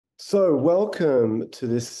So, welcome to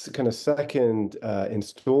this kind of second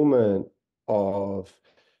installment of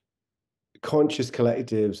conscious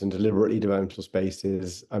collectives and deliberately developmental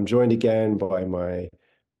spaces. I'm joined again by my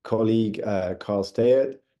colleague, Karl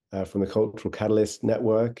Steyaert, from the Cultural Catalyst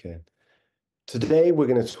Network. And today we're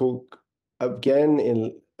going to talk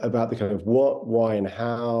again about the kind of what, why, and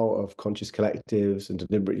how of conscious collectives and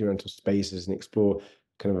deliberate developmental spaces, and explore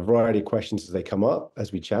kind of a variety of questions as they come up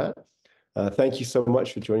as we chat. Thank you so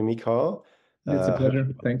much for joining me, Karl. It's a pleasure.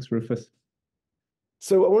 Thanks, Rufus.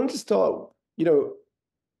 So I wanted to start,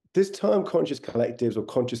 this term conscious collectives or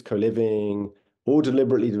conscious co-living or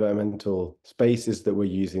deliberately developmental spaces that we're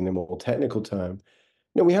using, the more technical term,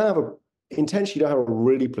 we have intentionally don't have a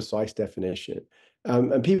really precise definition.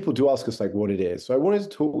 And people do ask us like what it is. So I wanted to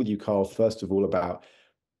talk with you, Karl, first of all, about,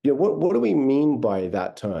 what do we mean by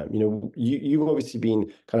that term? You've obviously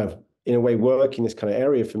been kind of, in a way, working this kind of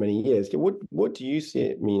area for many years. What do you see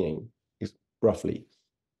it meaning, roughly?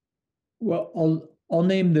 Well, I'll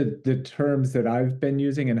name the terms that I've been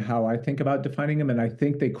using and how I think about defining them, and I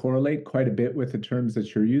think they correlate quite a bit with the terms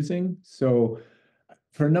that you're using. So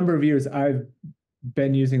for a number of years, I've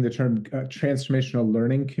been using the term transformational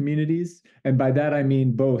learning communities. And by that, I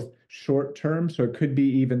mean both short term, so it could be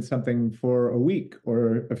even something for a week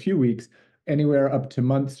or a few weeks, anywhere up to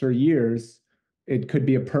months or years. It could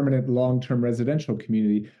be a permanent long-term residential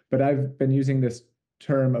community. But I've been using this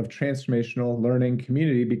term of transformational learning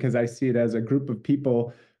community because I see it as a group of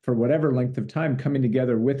people for whatever length of time coming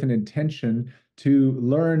together with an intention to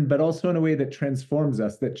learn, but also in a way that transforms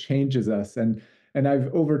us, that changes us. And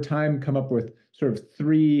I've over time come up with sort of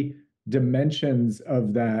three dimensions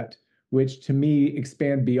of that, which to me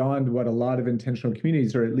expand beyond what a lot of intentional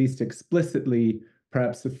communities are at least explicitly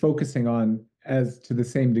perhaps focusing on as to the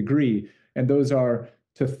same degree. And those are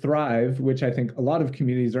to thrive, which I think a lot of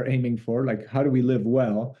communities are aiming for, like how do we live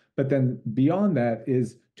well? But then beyond that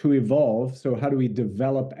is to evolve. So how do we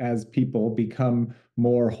develop as people, become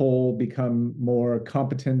more whole, become more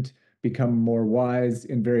competent, become more wise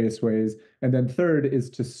in various ways? And then third is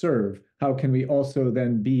to serve. How can we also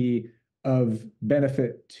then be of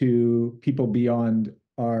benefit to people beyond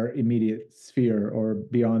our immediate sphere or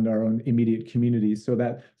beyond our own immediate communities? So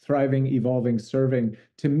that thriving, evolving, serving,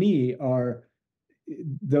 to me,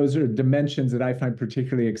 those are dimensions that I find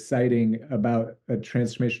particularly exciting about a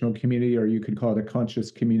transformational community, or you could call it a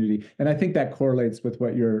conscious community. And I think that correlates with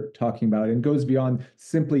what you're talking about and goes beyond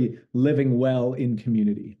simply living well in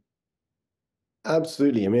community.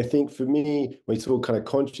 Absolutely. I mean, I think for me, when you talk kind of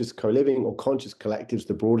conscious co-living or conscious collectives,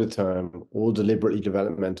 the broader term, or deliberately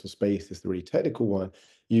developmental space is the really technical one,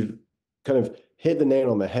 you've kind of hit the nail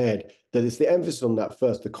on the head, that it's the emphasis on that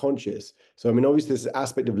first, the conscious. So, I mean, obviously, there's this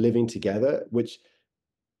aspect of living together, which,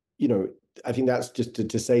 I think that's just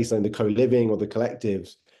to say something, the co-living or the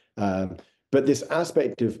collectives. But this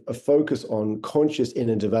aspect of a focus on conscious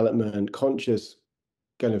inner development, conscious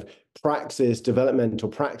kind of praxis, developmental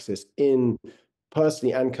praxis in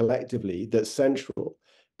personally and collectively, that's central.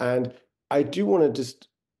 And I do want to just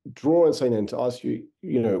draw on something then to ask you,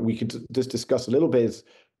 we could just discuss a little bit, is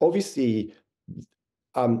obviously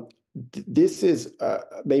this is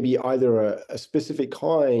maybe either a specific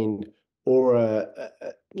kind or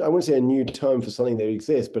I wouldn't say a new term for something that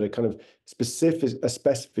exists, but a kind of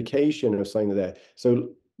specification of something there. So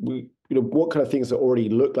what kind of things that already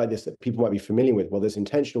look like this that people might be familiar with? Well, there's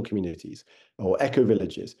intentional communities or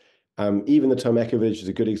eco-villages. Even the term eco-village is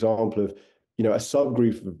a good example of, a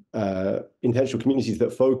subgroup of intentional communities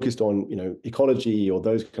that focused on, ecology or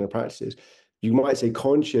those kind of practices. You might say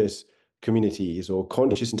conscious communities or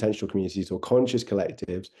conscious intentional communities or conscious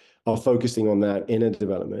collectives are focusing on that inner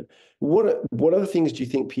development. What other things do you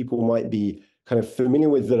think people might be kind of familiar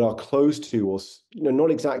with that are close to, or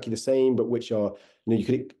not exactly the same, but which are,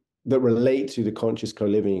 that relate to the conscious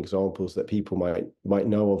co-living examples that people might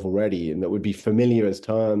know of already and that would be familiar as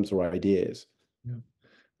terms or ideas? Yeah.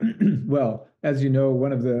 Well, as you know,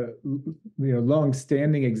 one of the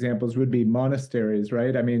long-standing examples would be monasteries,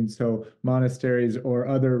 right? I mean, so monasteries or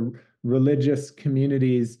other religious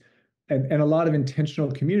communities and a lot of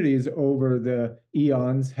intentional communities over the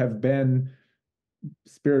eons have been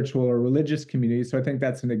spiritual or religious communities. So I think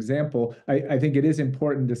that's an example. I think it is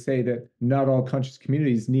important to say that not all conscious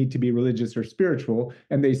communities need to be religious or spiritual,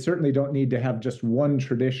 and they certainly don't need to have just one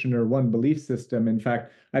tradition or one belief system. In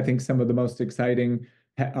fact, I think some of the most exciting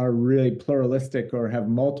are really pluralistic or have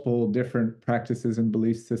multiple different practices and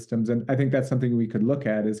belief systems. And I think that's something we could look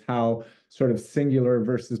at, is how sort of singular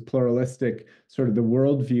versus pluralistic sort of the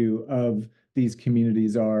worldview of these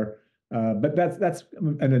communities are. But that's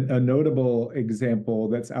a notable example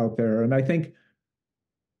that's out there. And I think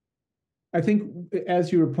I think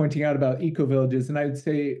as you were pointing out about eco-villages, and I'd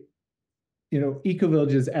say,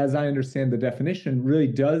 eco-villages, as I understand the definition, really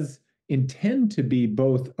does intend to be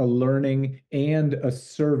both a learning and a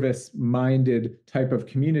service-minded type of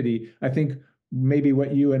community. I think maybe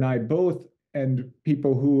what you and I both and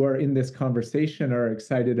people who are in this conversation are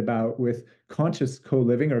excited about with conscious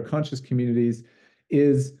co-living or conscious communities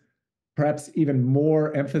is perhaps even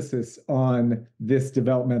more emphasis on this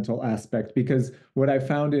developmental aspect. Because what I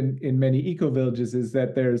found in many eco-villages is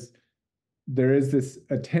that there is this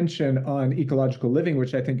attention on ecological living,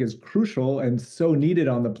 which I think is crucial and so needed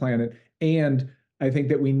on the planet. And I think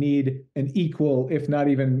that we need an equal, if not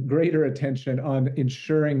even greater attention on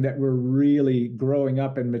ensuring that we're really growing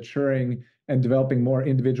up and maturing and developing more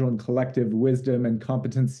individual and collective wisdom and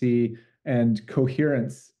competency and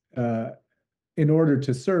coherence in order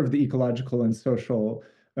to serve the ecological and social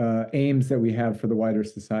aims that we have for the wider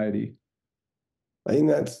society. I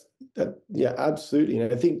think yeah, absolutely.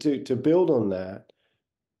 And I think to build on that,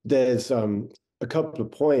 there's a couple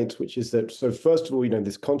of points, which is that, so first of all,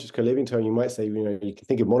 this conscious co-living term, you might say, you can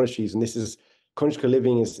think of monasteries, and this is conscious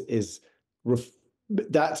co-living is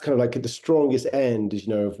that's kind of like at the strongest end,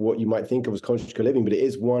 of what you might think of as conscious co-living, but it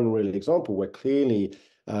is one real example where clearly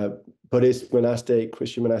Buddhist monastic,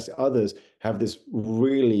 Christian monastic, others have this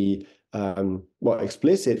really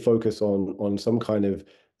explicit focus on some kind of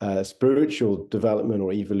spiritual development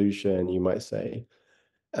or evolution, you might say.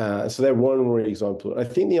 So they're one real example. I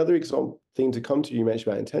think the other thing to come to, you mentioned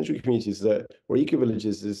about intentional communities or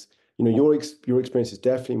eco-villages is, your experience is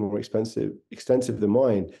definitely more extensive than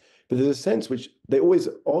mine. But there's a sense which they always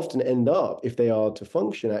often end up, if they are to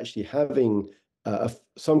function, actually having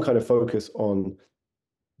some kind of focus on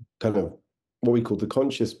kind of what we call the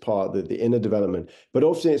conscious part, the inner development. But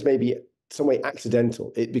often it's maybe some way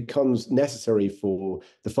accidental. It becomes necessary for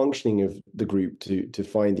the functioning of the group to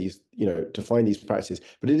find these, to find these practices.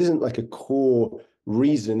 But it isn't like a core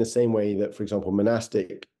reason in the same way that, for example,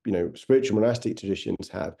 monastic, spiritual monastic traditions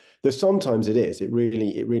have. Though sometimes it is. It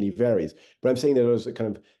really varies. But I'm saying that as a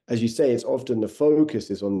kind of, as you say, it's often the focus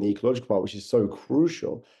is on the ecological part, which is so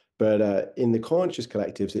crucial. But in the conscious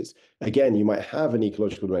collectives, it's, again, you might have an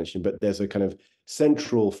ecological dimension, but there's a kind of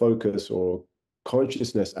central focus or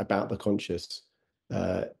consciousness about the conscious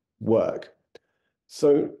work.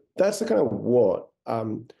 So that's the kind of what.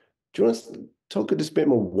 Do you want to talk just a bit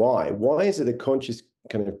more why? Why is it that conscious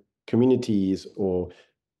kind of communities or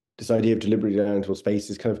this idea of deliberate developmental space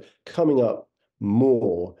is kind of coming up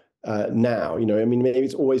more now? Maybe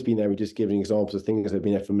it's always been there. We're just giving examples of things that have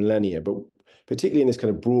been there for millennia, but particularly in this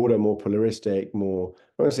kind of broader, more pluralistic, more, I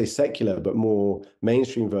don't want to say secular, but more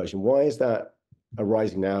mainstream version. Why is that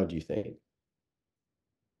arising now, do you think?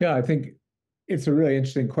 Yeah, I think it's a really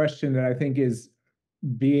interesting question that I think is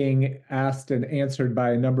being asked and answered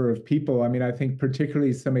by a number of people. I think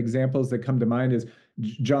particularly some examples that come to mind is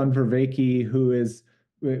John Vervaeke, who is,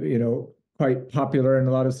 quite popular in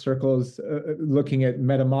a lot of circles, looking at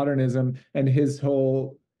metamodernism and his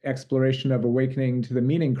whole exploration of awakening to the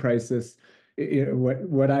meaning crisis.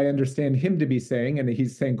 What I understand him to be saying, and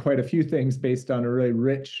he's saying quite a few things based on a really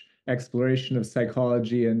rich exploration of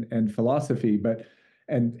psychology and philosophy,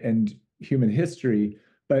 and human history.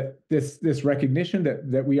 But this recognition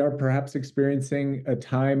that we are perhaps experiencing a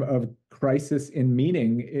time of crisis in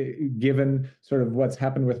meaning, given sort of what's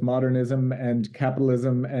happened with modernism and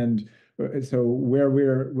capitalism, and so where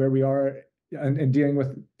we are and dealing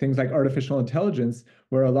with things like artificial intelligence,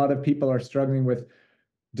 where a lot of people are struggling with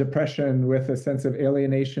depression, with a sense of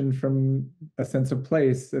alienation from a sense of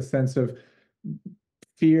place, a sense of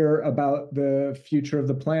fear about the future of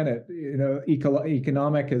the planet,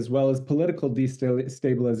 economic as well as political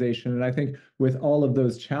destabilization. And I think with all of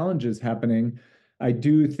those challenges happening, I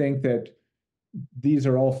do think that these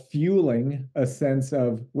are all fueling a sense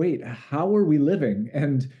of, wait, how are we living?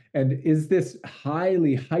 And is this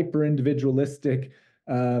highly hyper-individualistic,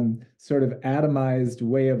 sort of atomized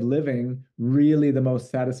way of living really the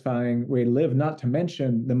most satisfying way to live, not to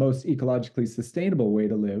mention the most ecologically sustainable way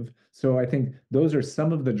to live? So I think those are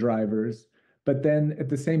some of the drivers. But then at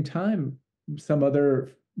the same time, some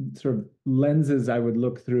other sort of lenses I would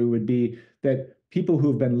look through would be that people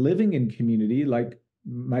who've been living in community, like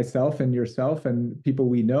myself and yourself and people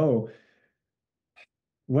we know,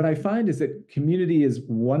 what I find is that community is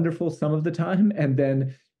wonderful some of the time. And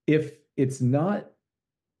then if it's not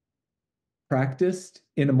practiced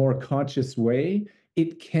in a more conscious way,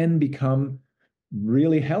 it can become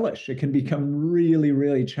really hellish. It can become really,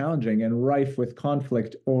 really challenging and rife with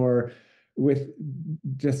conflict or with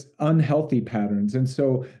just unhealthy patterns. And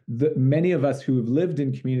so many of us who've lived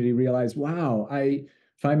in community realize, wow,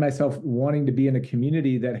 find myself wanting to be in a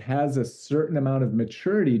community that has a certain amount of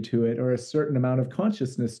maturity to it, or a certain amount of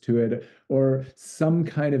consciousness to it, or some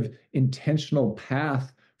kind of intentional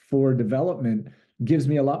path for development, gives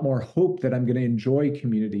me a lot more hope that I'm going to enjoy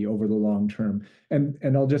community over the long term. And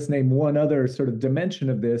I'll just name one other sort of dimension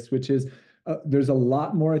of this, which is there's a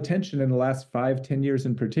lot more attention in the last 5-10 years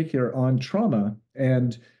in particular on trauma,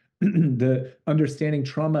 and the understanding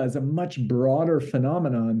trauma as a much broader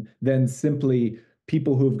phenomenon than simply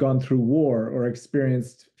people who've gone through war or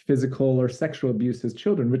experienced physical or sexual abuse as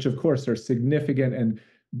children, which of course are significant and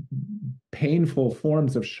painful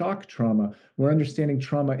forms of shock trauma. We're understanding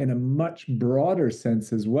trauma in a much broader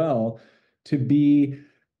sense as well, to be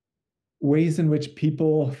ways in which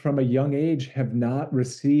people from a young age have not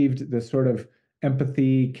received the sort of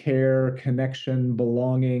empathy, care, connection,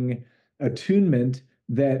 belonging, attunement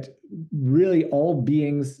that really all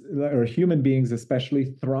beings, or human beings especially,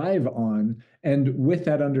 thrive on. And with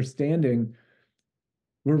that understanding,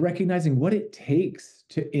 we're recognizing what it takes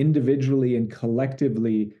to individually and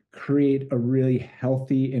collectively create a really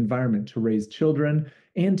healthy environment to raise children,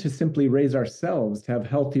 and to simply raise ourselves, to have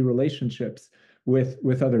healthy relationships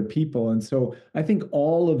with other people. And so I think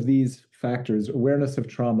all of these factors, awareness of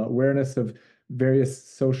trauma, awareness of various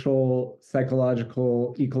social,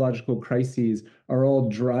 psychological, ecological crises, are all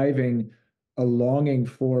driving a longing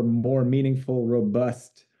for more meaningful,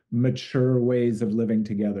 robust, mature ways of living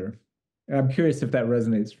together. I'm curious if that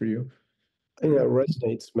resonates for you. I think that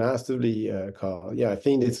resonates massively, Carl. Yeah, I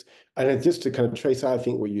think and just to kind of trace out, I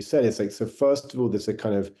think what you said is like, so first of all, there's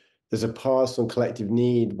a personal collective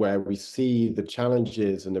need where we see the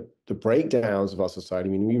challenges and the breakdowns of our society.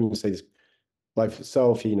 I mean, we even say this life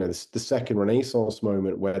itself, the second Renaissance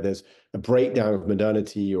moment, where there's a breakdown of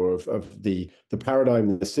modernity, or of the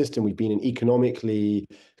paradigm, the system we've been in economically,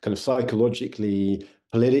 kind of psychologically,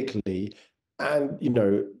 politically. And,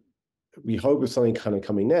 we hope of something kind of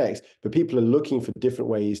coming next, but people are looking for different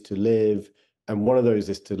ways to live. And one of those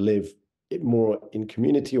is to live more in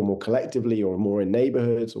community, or more collectively, or more in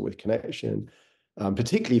neighborhoods, or with connection,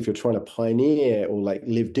 particularly if you're trying to pioneer or like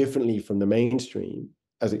live differently from the mainstream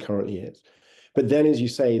as it currently is. But then, as you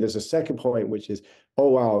say, there's a second point, which is, oh,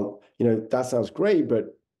 wow, that sounds great,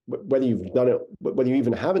 but whether you've done it, whether you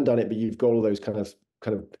even haven't done it, but you've got all those kind of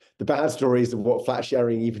the bad stories of what flat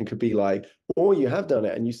sharing even could be like, or you have done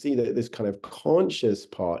it and you see that this kind of conscious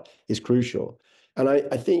part is crucial. And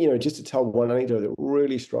I think, just to tell one anecdote that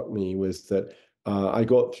really struck me was that I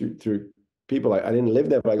got through people, I didn't live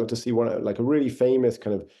there, but I got to see one, like a really famous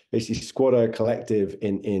kind of basically squatter collective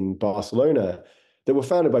in Barcelona, that were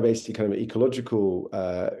founded by basically kind of an ecological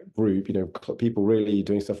group, people really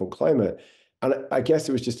doing stuff on climate. And I guess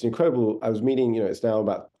it was just incredible. I was meeting, it's now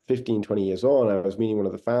about 15, 20 years on, I was meeting one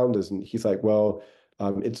of the founders, and he's like, well,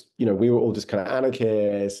 it's, we were all just kind of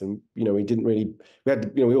anarchists, and, we didn't really,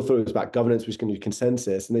 we all thought it was about governance, we was going to do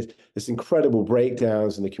consensus. And there's this incredible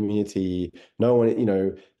breakdowns in the community. No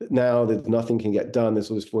one, now that nothing can get done,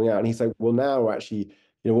 there's all this falling out. And he's like, well, now actually,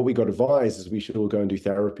 what we got advised is we should all go and do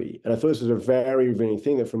therapy. And I thought this was a very revealing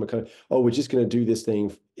thing, that from a kind of, oh, we're just going to do this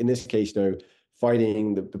thing, in this case,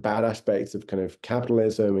 fighting the bad aspects of kind of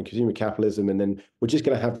capitalism and consumer capitalism. And then we're just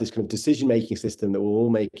going to have this kind of decision-making system that will all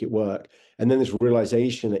make it work. And then this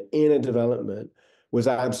realization that inner development was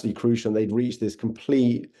absolutely crucial. And they'd reached this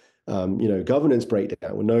complete, governance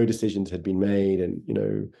breakdown where no decisions had been made,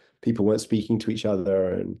 and, people weren't speaking to each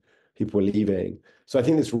other, and people were leaving. So I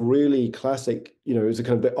think this really classic, it was a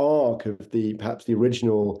kind of the arc of perhaps the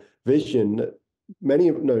original vision that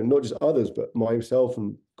not just others, but myself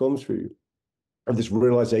and gone through, of this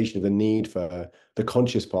realization of the need for the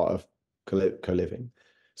conscious part of co-living.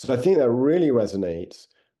 So I think that really resonates,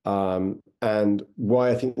 and why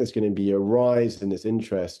I think there's going to be a rise in this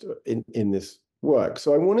interest in this work.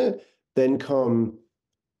 So I want to then come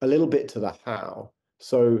a little bit to the how.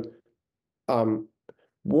 So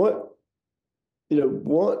what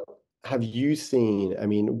have you seen? I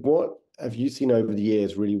mean, what have you seen over the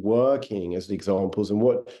years really working as examples? And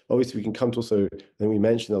what, obviously, we can come to also, I think we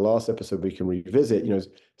mentioned in the last episode, we can revisit,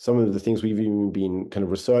 some of the things we've even been kind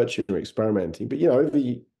of researching or experimenting. But, over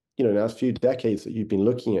the, last few decades that you've been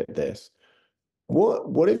looking at this,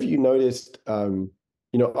 what have you noticed,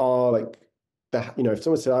 are like, if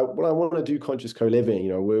someone said, well, I want to do conscious co-living,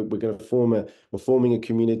 we're going to we're forming a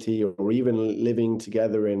community, or even living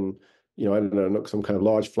together in, I don't know, some kind of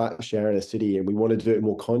large flat share in a city, and we want to do it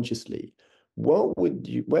more consciously. Where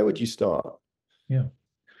would you start? Yeah.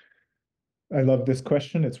 I love this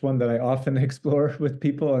question. It's one that I often explore with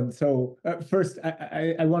people. And so first,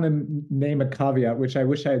 I want to name a caveat, which I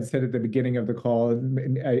wish I had said at the beginning of the call.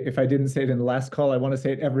 If I didn't say it in the last call, I want to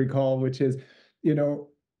say it every call, which is,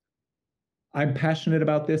 I'm passionate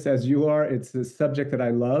about this as you are. It's a subject that I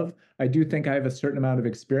love. I do think I have a certain amount of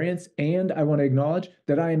experience, and I want to acknowledge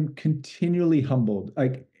that I am continually humbled.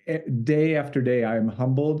 Like day after day, I am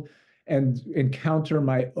humbled and encounter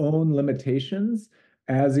my own limitations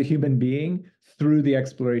as a human being through the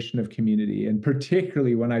exploration of community. And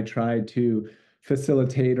particularly when I try to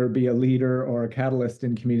facilitate or be a leader or a catalyst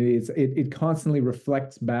in communities, it constantly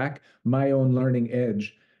reflects back my own learning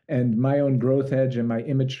edge and my own growth edge and my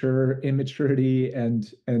immaturity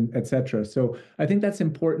and etc. So I think that's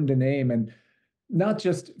important to name, and not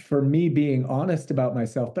just for me being honest about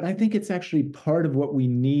myself, but I think it's actually part of what we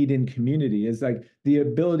need in community is like the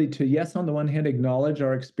ability to, yes, on the one hand, acknowledge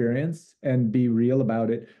our experience and be real about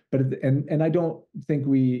it, but and I don't think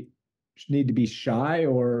we need to be shy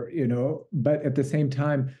or, but at the same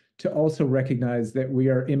time to also recognize that we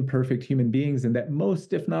are imperfect human beings and that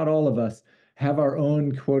most, if not all of us, have our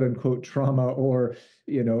own quote unquote trauma or,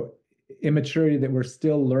 immaturity that we're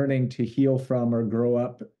still learning to heal from or grow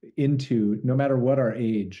up into, no matter what our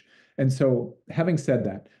age. And so, having said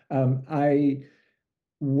that,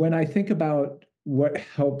 when I think about what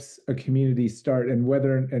helps a community start and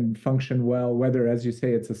whether and function well, whether, as you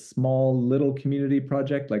say, it's a small little community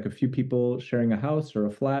project, like a few people sharing a house or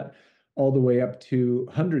a flat, all the way up to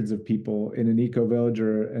hundreds of people in an eco village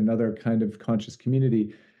or another kind of conscious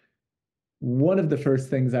community. One of the first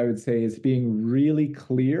things I would say is being really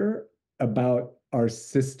clear about our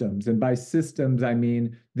systems. And by systems, I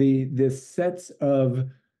mean the sets of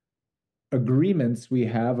agreements we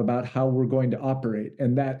have about how we're going to operate.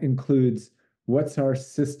 And that includes what's our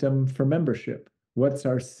system for membership? What's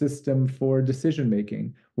our system for decision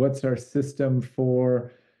making? What's our system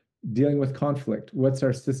for dealing with conflict? What's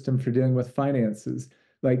our system for dealing with finances?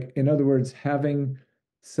 Like, in other words, having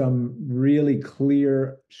some really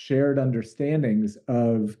clear shared understandings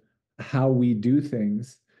of how we do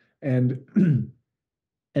things. And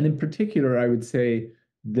and in particular, I would say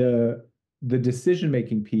the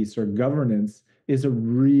decision-making piece or governance is a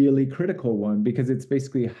really critical one because it's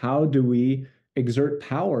basically how do we exert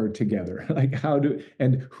power together? Like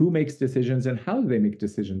and who makes decisions and how do they make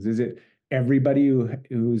decisions? Is it everybody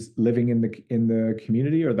who's living in the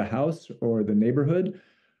community or the house or the neighborhood?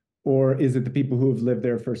 Or is it the people who have lived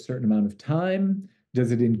there for a certain amount of time?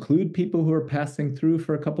 Does it include people who are passing through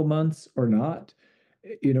for a couple months or not?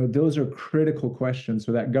 Those are critical questions.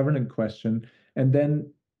 So that governance question. And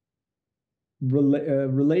then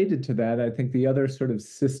related to that, I think the other sort of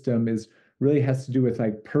system is really has to do with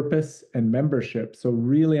like purpose and membership. So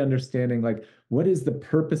really understanding like what is the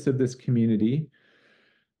purpose of this community?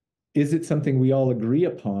 Is it something we all agree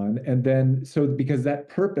upon? And then, so because that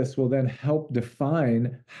purpose will then help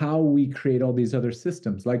define how we create all these other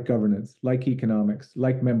systems like governance, like economics,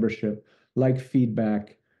 like membership, like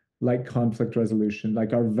feedback, like conflict resolution,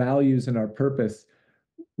 like our values and our purpose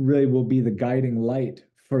really will be the guiding light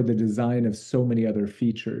for the design of so many other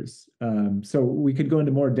features. So we could go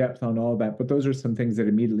into more depth on all that, but those are some things that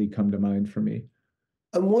immediately come to mind for me.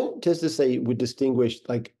 And what does this say would distinguish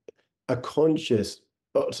like a conscious,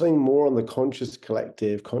 but something more on the conscious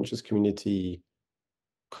collective, conscious community,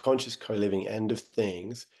 conscious co-living end of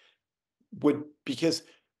things because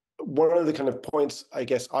one of the kind of points I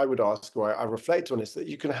guess I would ask or I reflect on is that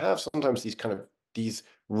you can have sometimes these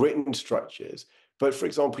written structures, but for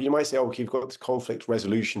example, you might say, oh, okay, you've got this conflict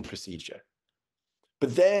resolution procedure.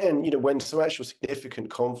 But then, when some actual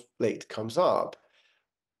significant conflict comes up,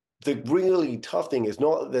 the really tough thing is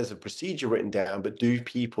not that there's a procedure written down, but do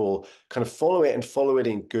people kind of follow it and follow it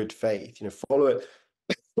in good faith, follow it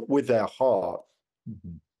with their heart.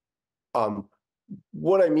 Mm-hmm.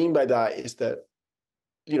 What I mean by that is that,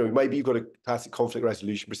 maybe you've got a classic conflict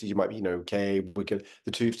resolution procedure, might be, okay,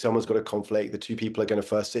 someone's got a conflict, the two people are going to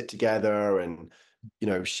first sit together and,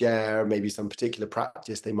 share maybe some particular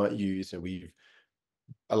practice they might use. And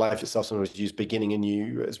A Life Itself sometimes use beginning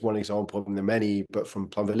anew as one example of the many, but from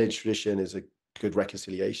Plum Village tradition is a good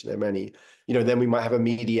reconciliation. There are many, then we might have a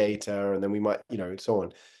mediator and then we might, so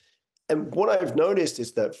on. And what I've noticed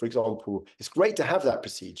is that, for example, it's great to have that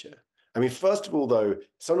procedure. I mean, first of all, though,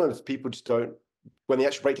 sometimes people just don't, when the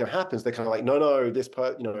actual breakdown happens, they're kind of like, no,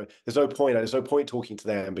 there's no point talking to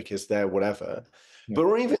them because they're whatever. Yeah. But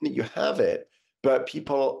or even that you have it, but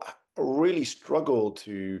people really struggle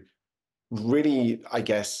to really, I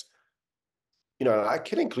guess, I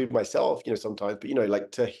can include myself, sometimes, but,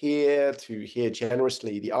 like to hear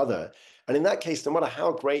generously the other. And in that case, no matter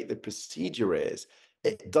how great the procedure is,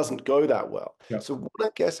 it doesn't go that well. Yeah. So what I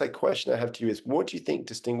guess question I have to you is, what do you think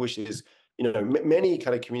distinguishes, many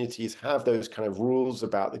kind of communities have those kind of rules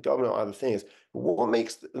about the government or other things. What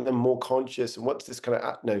makes them more conscious, and what's this kind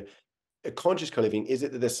of, a conscious co-living, is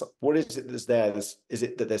it that there's, what is it that's there? Is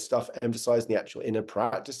it that there's stuff emphasized in the actual inner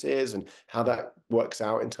practices and how that works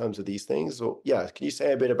out in terms of these things? Or yeah, can you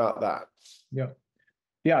say a bit about that? Yeah.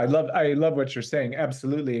 Yeah, I love what you're saying.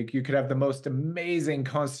 Absolutely. You could have the most amazing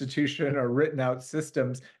constitution or written out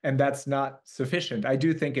systems, and that's not sufficient. I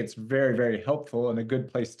do think it's very, very helpful and a good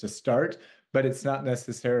place to start, but it's not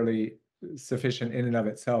necessarily sufficient in and of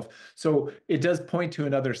itself. So it does point to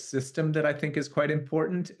another system that I think is quite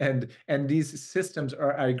important. And these systems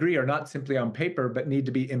are, I agree, are not simply on paper, but need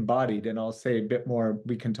to be embodied. And I'll say a bit more,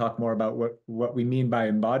 we can talk more about what we mean by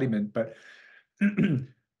embodiment, but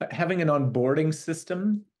having an onboarding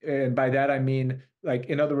system, and by that I mean, like,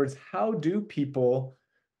 in other words, how do people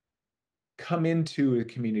come into a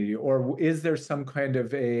community, or is there some kind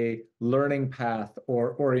of a learning path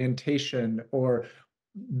or orientation or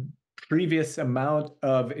previous amount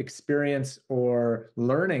of experience or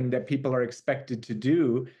learning that people are expected to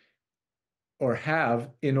do or have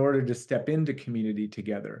in order to step into community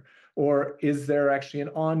together? Or is there actually an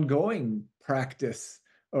ongoing practice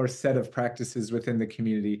or set of practices within the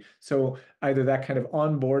community? So either that kind of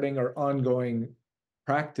onboarding or ongoing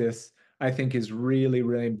practice, I think, is really,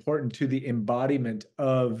 really important to the embodiment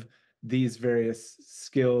of these various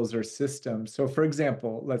skills or systems. So for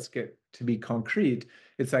example, let's get to be concrete.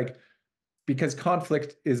 It's like, because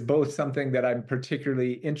conflict is both something that I'm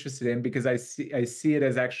particularly interested in, because I see it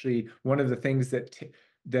as actually one of the things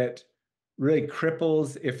that really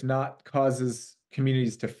cripples, if not causes,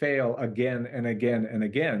 communities to fail again and again and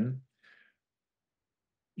again.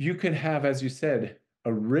 You can have, as you said,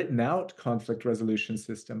 a written out conflict resolution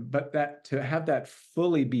system, but that to have that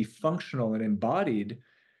fully be functional and embodied,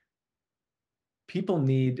 people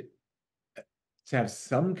need to have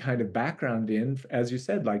some kind of background in, as you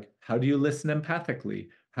said, like, how do you listen empathically?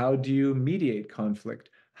 How do you mediate conflict?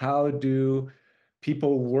 How do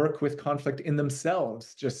people work with conflict in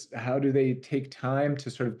themselves? Just how do they take time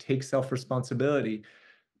to sort of take self-responsibility?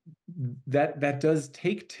 That does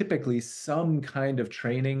take typically some kind of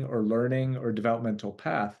training or learning or developmental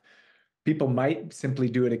path. People might simply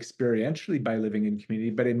do it experientially by living in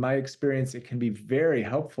community, but in my experience, it can be very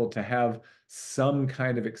helpful to have some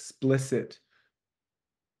kind of explicit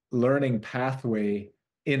learning pathway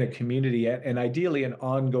in a community, and ideally an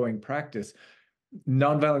ongoing practice.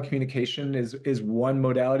 Nonviolent communication is one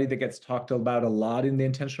modality that gets talked about a lot in the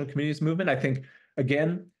intentional communities movement. I think,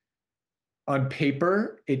 again, on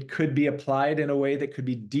paper, it could be applied in a way that could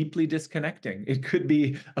be deeply disconnecting. It could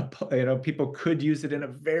be, people could use it in a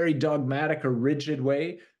very dogmatic or rigid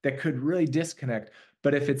way that could really disconnect.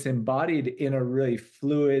 But if it's embodied in a really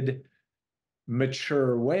fluid,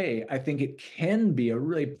 mature way, I think it can be a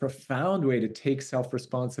really profound way to take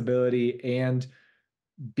self-responsibility and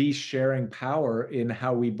be sharing power in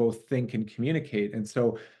how we both think and communicate. And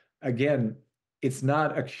so, again, it's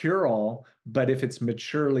not a cure-all, but if it's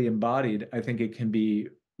maturely embodied, I think it can be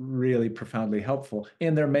really profoundly helpful.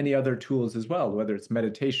 And there are many other tools as well, whether it's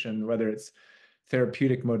meditation, whether it's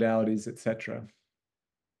therapeutic modalities, etc.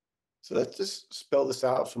 So let's just spell this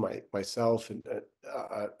out for myself and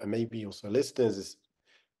maybe also listeners.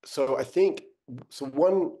 So I think, so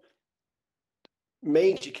one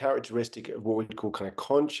major characteristic of what we call kind of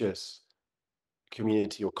conscious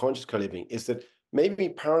community or conscious co-living is that maybe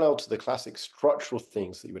parallel to the classic structural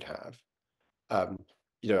things that you would have,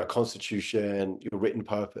 a constitution, your written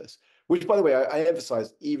purpose, which, by the way, I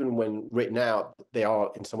emphasize, even when written out, they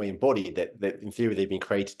are in some way embodied, that in theory they've been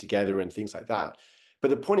created together and things like that. But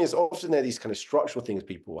the point is, often they're these kind of structural things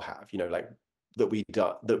people will have, like that we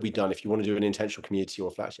done if you want to do an intentional community or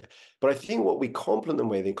a flat share. But I think what we complement them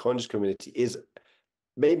with in conscious community is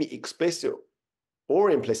maybe explicit or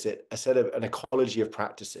implicit an ecology of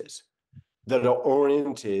practices that are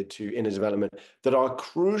oriented to inner development, that are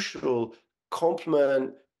crucial,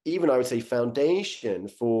 complement, even I would say foundation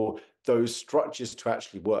for those structures to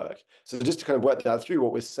actually work. So just to kind of work that through,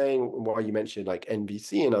 what we're saying, why you mentioned like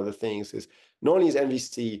NVC and other things, is not only is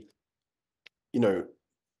NVC, it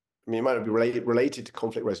might not be related to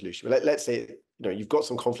conflict resolution, but let's say, you've got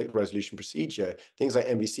some conflict resolution procedure, things like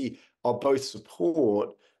NVC are both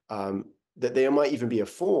support, that they might even be a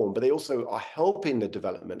form, but they also are helping the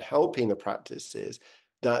development, helping the practices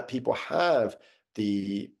that people have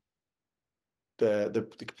the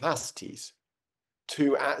capacities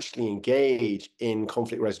to actually engage in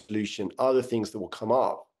conflict resolution, other things that will come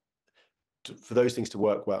up for those things to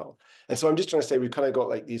work well. And so I'm just trying to say, we've kind of got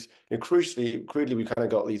like these, crudely, we've kind of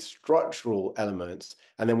got these structural elements,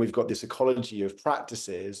 and then we've got this ecology of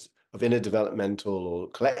practices, of inner developmental or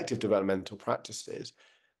collective developmental practices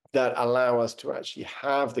that allow us to actually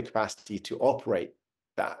have the capacity to operate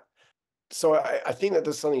that. So I think that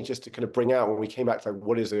there's something just to kind of bring out when we came back to like,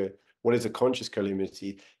 what is a conscious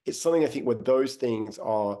community? It's something I think where those things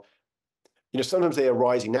are, sometimes they are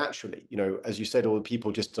arising naturally, as you said, all the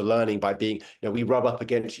people just are learning by being, we rub up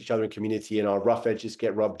against each other in community and our rough edges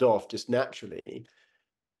get rubbed off just naturally.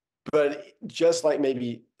 But just like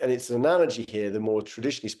maybe, and it's an analogy here, the more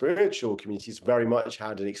traditionally spiritual communities very much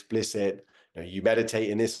had an explicit, you meditate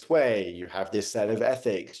in this way, you have this set of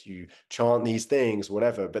ethics, you chant these things,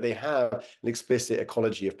 whatever, but they have an explicit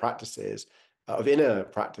ecology of practices, of inner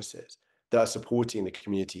practices that are supporting the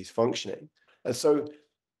community's functioning. And so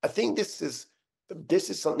I think this is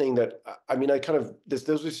something that, I mean,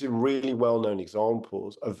 those are some really well-known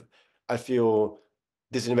examples of, I feel,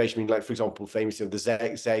 this innovation. I mean, like, for example, famously, the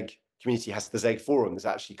Zeg community has the Zeg Forum. There's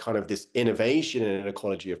actually kind of this innovation in an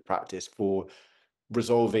ecology of practice for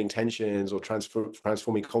resolving tensions or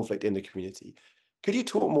transforming conflict in the community. Could you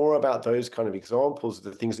talk more about those kind of examples of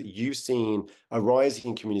the things that you've seen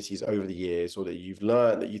arising in communities over the years, or that you've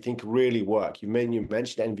learned that you think really work? You mentioned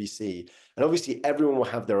NVC, and obviously everyone will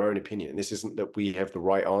have their own opinion. This isn't that we have the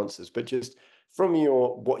right answers, but just from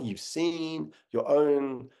what you've seen, your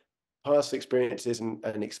own personal experiences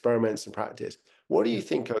and experiments and practice, what do you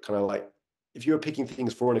think are kind of like, if you were picking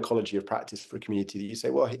things for an ecology of practice for a community, that you say,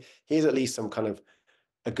 well, here's at least some kind of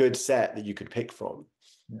a good set that you could pick from?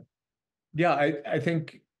 Yeah, I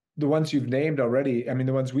think the ones you've named already, I mean,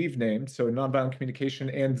 the ones we've named, so nonviolent communication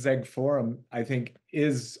and Zeg Forum, I think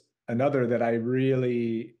is another that I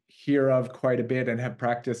really hear of quite a bit and have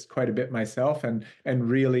practiced quite a bit myself and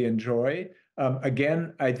really enjoy.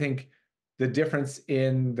 Again, I think the difference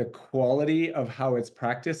in the quality of how it's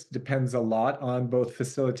practiced depends a lot on both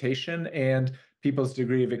facilitation and people's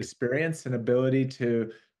degree of experience and ability to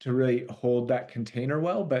really hold that container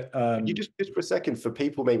well. But Could you just for a second, for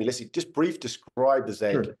people maybe listening, just describe the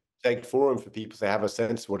sure. Zeg Forum for people so they have a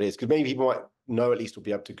sense of what it is? Because maybe people might know, at least will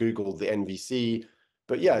be able to Google the NVC.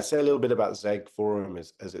 But yeah, say a little bit about Zeg Forum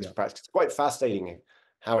as it's practice. It's quite fascinating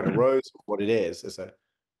how it arose, what it is as a.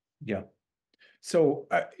 Yeah. So,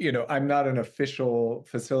 I'm not an official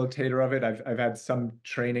facilitator of it. I've had some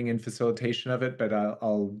training in facilitation of it, but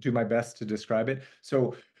I'll do my best to describe it.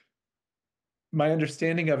 So my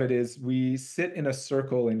understanding of it is we sit in a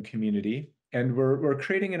circle in community, and we're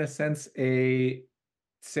creating, in a sense, a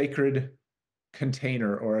sacred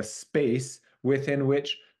container or a space within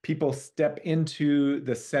which people step into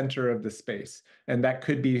the center of the space. And that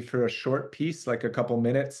could be for a short piece, like a couple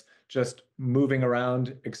minutes, just moving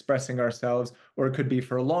around, expressing ourselves, or it could be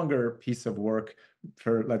for a longer piece of work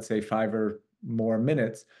for, let's say, 5 or more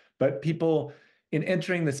minutes. But people, in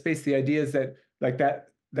entering the space, the idea is that like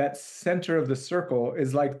that center of the circle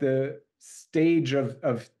is like the stage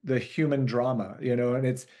of the human drama, and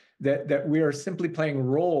it's that we are simply playing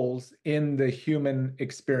roles in the human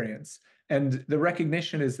experience. And the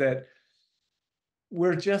recognition is that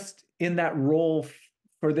we're just in that role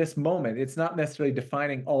for this moment. It's not necessarily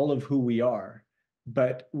defining all of who we are,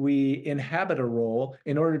 but we inhabit a role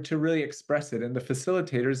in order to really express it. And the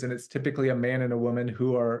facilitators, and it's typically a man and a woman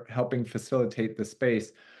who are helping facilitate the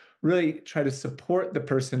space, really try to support the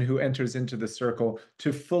person who enters into the circle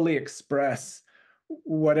to fully express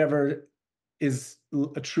whatever is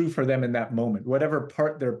true for them in that moment, whatever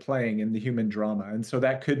part they're playing in the human drama. And so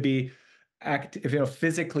that could be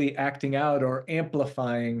physically acting out or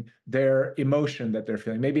amplifying their emotion that they're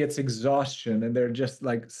feeling. Maybe it's exhaustion and they're just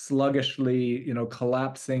like sluggishly,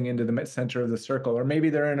 collapsing into the center of the circle. Or maybe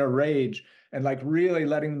they're in a rage and like really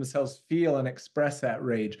letting themselves feel and express that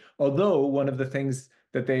rage. Although one of the things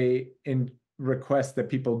that they request that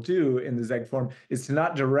people do in the Zeg Forum is to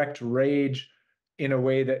not direct rage in a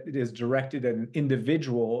way that is directed at an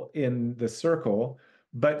individual in the circle,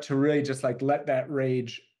 but to really just like let that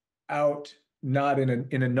rage out, not in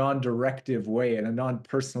a non-directive way, in a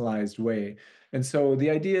non-personalized way. And so the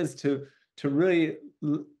idea is to really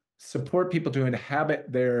support people to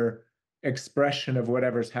inhabit their expression of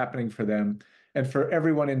whatever's happening for them, and for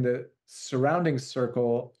everyone in the surrounding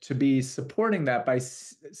circle to be supporting that by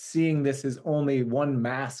seeing this as only one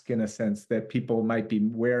mask, in a sense, that people might be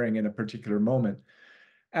wearing in a particular moment.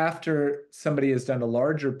 After somebody has done a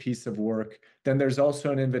larger piece of work, then there's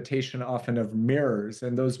also an invitation often of mirrors,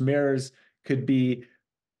 and those mirrors could be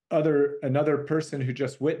another person who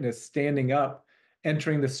just witnessed standing up,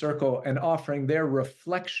 entering the circle and offering their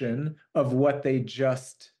reflection of what they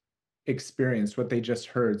just experienced, what they just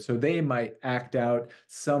heard. So they might act out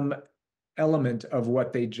some element of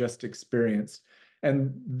what they just experienced.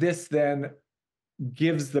 And this then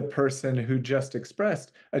gives the person who just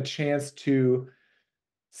expressed a chance to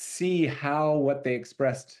see how what they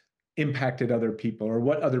expressed impacted other people or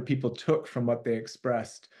what other people took from what they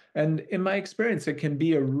expressed. And in my experience, it can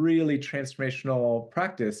be a really transformational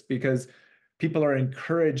practice because people are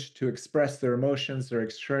encouraged to express their emotions, they're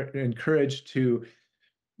encouraged to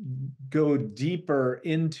go deeper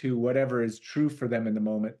into whatever is true for them in the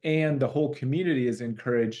moment. And the whole community is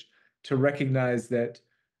encouraged to recognize that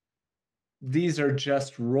these are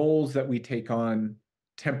just roles that we take on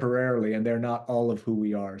temporarily, and they're not all of who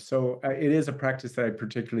we are. So it is a practice that I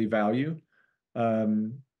particularly value.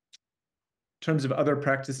 In terms of other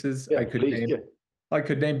practices, Yeah, please. Yeah. I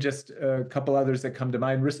could name just a couple others that come to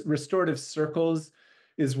mind. Restorative circles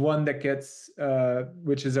is one that gets,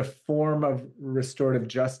 which is a form of restorative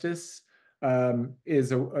justice,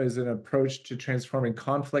 is an approach to transforming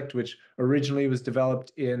conflict, which originally was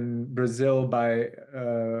developed in Brazil by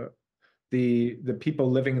the people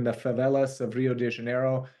living in the favelas of Rio de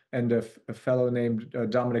Janeiro, and a fellow named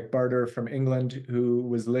Dominic Barter from England, who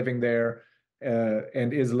was living there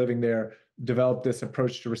and is living there, developed this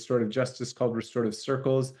approach to restorative justice called restorative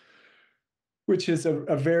circles, which is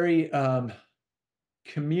a very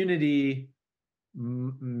community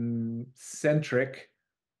centric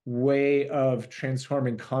way of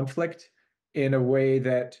transforming conflict in a way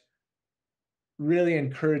that really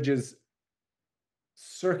encourages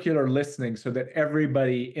circular listening so that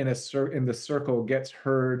everybody in the circle gets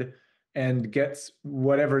heard and gets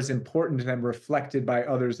whatever's important to them reflected by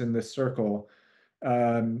others in the circle.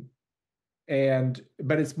 But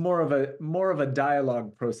it's more of a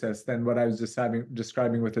dialogue process than what I was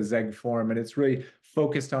describing with a zeg form, and it's really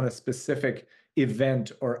focused on a specific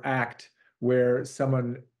event or act where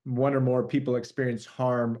one or more people experience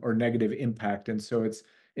harm or negative impact, and so it's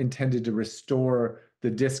intended to restore the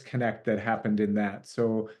disconnect that happened in that.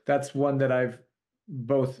 So that's one that I've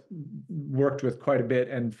both worked with quite a bit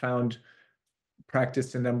and found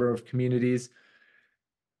practiced in a number of communities.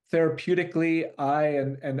 Therapeutically, I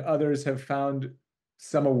and others have found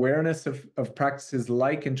some awareness of practices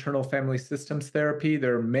like internal family systems therapy.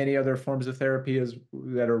 There are many other forms of therapy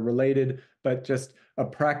that are related, but just a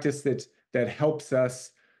practice that helps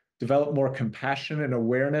us develop more compassion and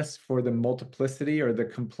awareness for the multiplicity or the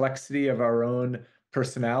complexity of our own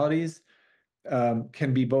personalities,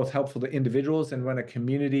 can be both helpful to individuals, and when a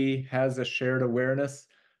community has a shared awareness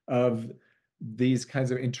of these kinds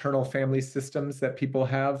of internal family systems that people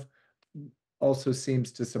have, also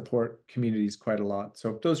seems to support communities quite a lot.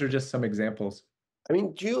 So those are just some examples. I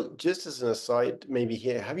mean, just as an aside, maybe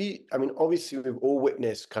here, I mean, obviously we've all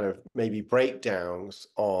witnessed kind of maybe breakdowns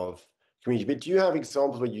of community, but do you have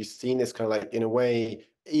examples where you've seen this kind of like, in a way,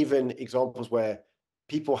 even examples where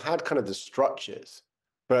people had kind of the structures,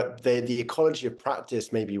 but the ecology of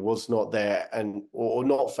practice maybe was not there, and or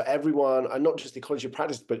not for everyone, and not just the ecology of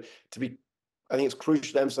practice, but I think it's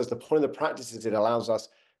crucial to emphasize the point of the practice is it allows us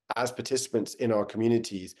as participants in our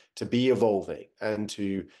communities to be evolving and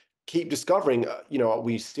to keep discovering,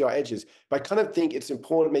 we see our edges. But I kind of think it's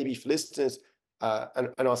important maybe for listeners and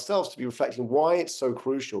ourselves to be reflecting why it's so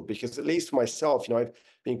crucial, because at least for myself,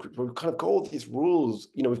 we've kind of got all these rules,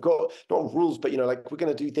 we've got not rules, but, like we're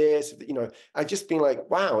going to do this, I've just been like,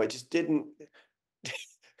 wow, it just didn't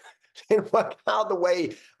work out the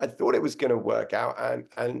way I thought it was going to work out.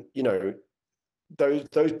 And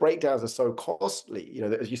those breakdowns are so costly.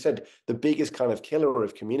 As you said, the biggest kind of killer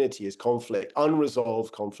of community is conflict,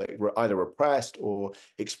 unresolved conflict, either repressed or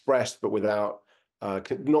expressed, but without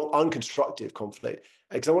not unconstructive conflict.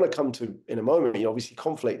 Because I want to come to in a moment, obviously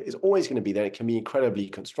conflict is always going to be there. It can be incredibly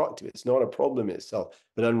constructive. It's not a problem in itself,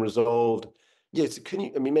 but unresolved. Yes,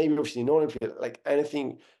 maybe obviously not like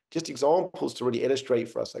anything, just examples to really illustrate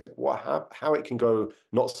for us, like how it can go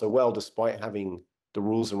not so well despite having the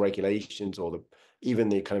rules and regulations or even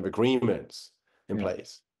the kind of agreements in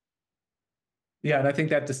place. Yeah, and I think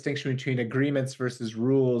that distinction between agreements versus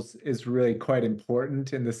rules is really quite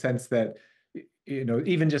important, in the sense that,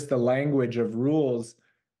 even just the language of rules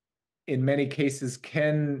in many cases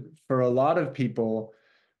can, for a lot of people,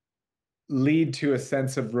 lead to a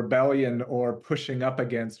sense of rebellion or pushing up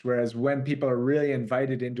against, whereas when people are really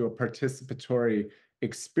invited into a participatory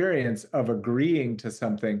experience of agreeing to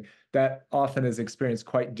something, that often is experienced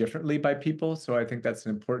quite differently by people. So I think that's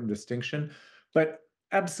an important distinction. But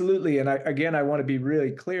absolutely, and I want to be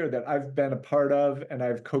really clear that I've been a part of and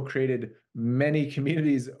I've co-created many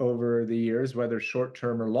communities over the years, whether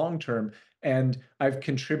short-term or long-term, and I've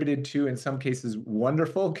contributed to, in some cases,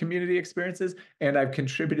 wonderful community experiences, and I've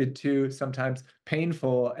contributed to sometimes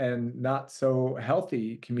painful and not so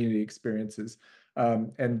healthy community experiences.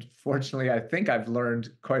 And fortunately, I think I've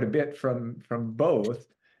learned quite a bit from both.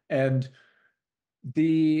 And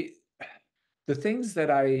the things that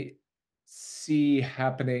I see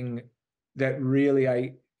happening that really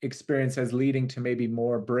I experience as leading to maybe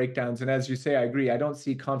more breakdowns. And as you say, I agree, I don't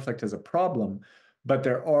see conflict as a problem, but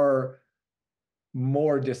there are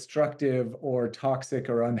more destructive or toxic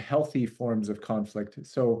or unhealthy forms of conflict.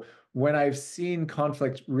 So when I've seen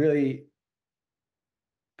conflict really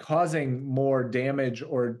causing more damage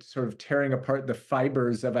or sort of tearing apart the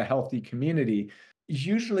fibers of a healthy community,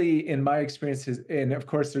 usually in my experiences, and of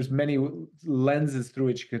course there's many lenses through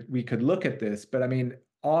which we could look at this, but I mean,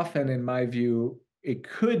 often in my view, it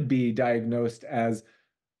could be diagnosed as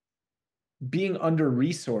being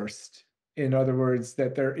under-resourced. In other words,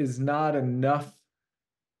 that there is not enough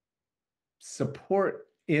support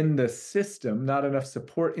in the system, not enough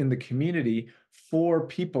support in the community for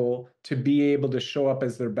people to be able to show up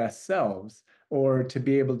as their best selves, or to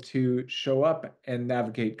be able to show up and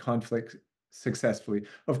navigate conflict successfully.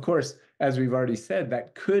 Of course, as we've already said,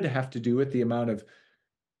 that could have to do with the amount of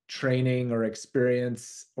training or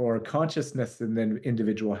experience or consciousness that an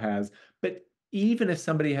individual has. But even if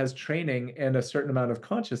somebody has training and a certain amount of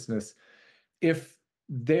consciousness, if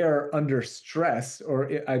they're under stress,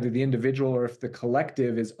 or either the individual or if the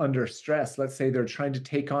collective is under stress, let's say they're trying to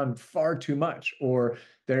take on far too much, or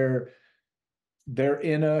they're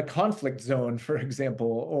in a conflict zone, for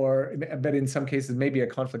example, but in some cases, maybe a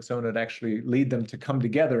conflict zone would actually lead them to come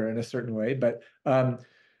together in a certain way. But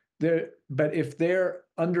if they're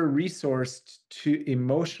under-resourced to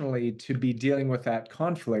emotionally to be dealing with that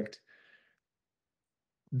conflict,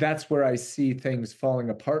 that's where I see things falling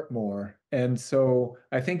apart more. And so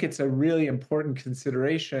I think it's a really important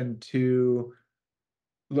consideration to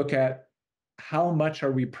look at how much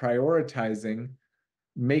are we prioritizing,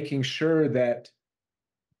 making sure that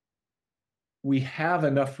we have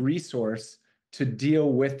enough resource to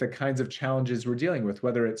deal with the kinds of challenges we're dealing with,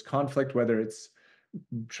 whether it's conflict, whether it's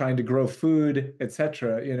trying to grow food,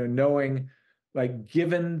 etc. Knowing, like,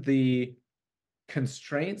 given the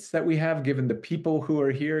constraints that we have, given the people who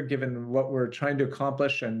are here, given what we're trying to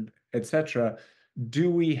accomplish, and etc., do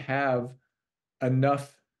we have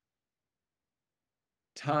enough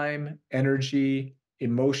time, energy,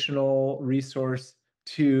 emotional resource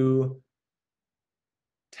to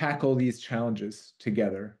tackle these challenges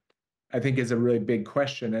together? I think is a really big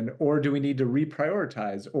question. Or do we need to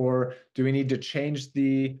reprioritize, or do we need to change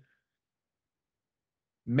the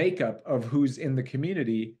makeup of who's in the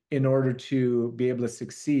community in order to be able to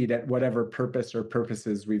succeed at whatever purpose or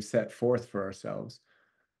purposes we've set forth for ourselves?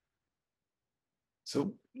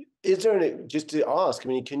 So is there just to ask, I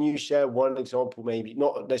mean, can you share one example, maybe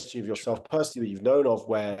not necessarily of yourself personally, that you've known of,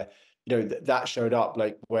 where that showed up,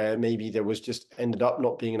 like where maybe there was just ended up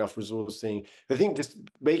not being enough resourcing? I think just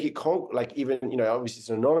make it like, even obviously it's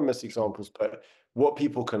anonymous examples, but what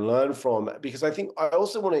people can learn from, because I think I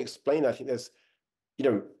also want to explain, I think there's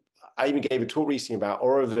I even gave a talk recently about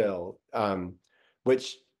Oroville,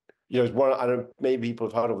 which is one, I don't, maybe people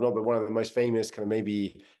have heard of or not, but one of the most famous kind of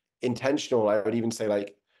maybe intentional, I would even say,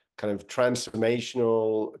 like kind of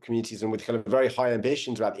transformational communities, and with kind of very high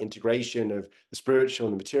ambitions about the integration of the spiritual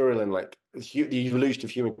and the material, and like the evolution of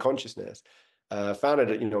human consciousness,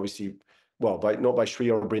 founded obviously, well, not by Sri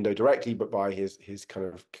Aurobindo directly, but by his kind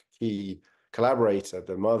of key collaborator,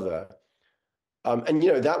 the mother. And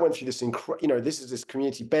that went through this this is this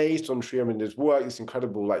community based on Sri Aurobindo's work, this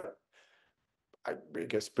incredible, like, I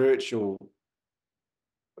guess, spiritual,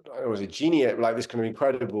 I don't know, was a genius, like this kind of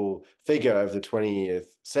incredible figure of the 20th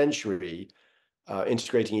century,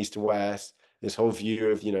 integrating East and West, this whole view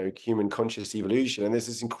of human conscious evolution. And there's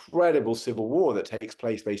this incredible civil war that takes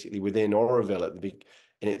place basically within Oroville at the big,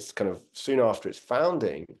 and it's kind of soon after its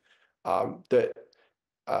founding, that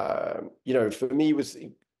for me was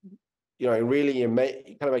really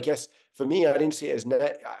kind of, I guess for me, I didn't see it as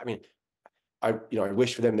I mean, I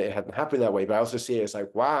wish for them that it hadn't happened that way, but I also see it as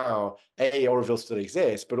like, wow, Oroville still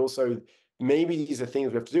exists, but also maybe these are things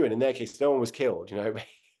we have to do. And in their case, no one was killed.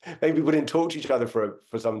 Maybe people didn't talk to each other for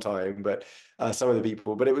some time, but some of the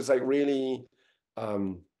people. But it was like really,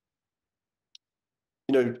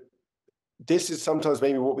 this is sometimes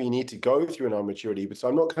maybe what we need to go through in our maturity. But so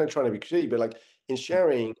I'm not kind of trying to be critique, but like in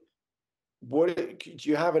sharing, what do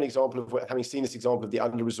you have an example of having seen this example of the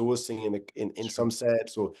under-resourcing in some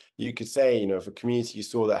sets, or you could say, if a community you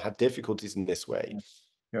saw that had difficulties in this way?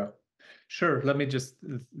 Yeah, sure. Let me just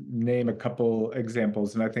name a couple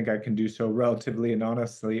examples, and I think I can do so relatively and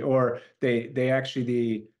honestly. Or they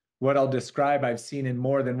actually, what I'll describe, I've seen in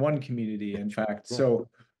more than one community, in fact. So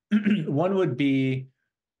one would be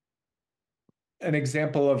an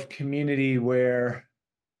example of community where,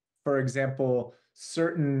 for example,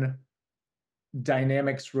 certain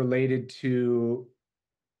dynamics related to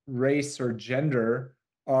race or gender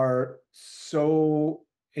are so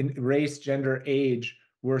in race, gender, age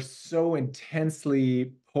were so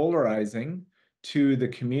intensely polarizing to the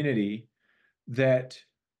community that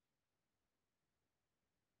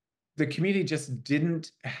the community just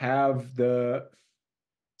didn't have the,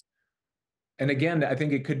 and again, I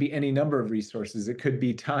think it could be any number of resources. It could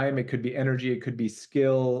be time, it could be energy, it could be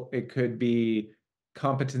skill, it could be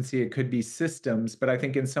competency, it could be systems. But I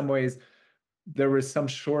think in some ways, there was some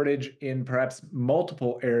shortage in perhaps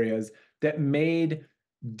multiple areas that made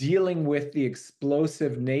dealing with the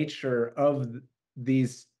explosive nature of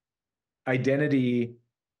these identity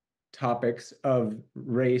topics of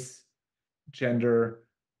race, gender,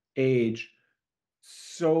 age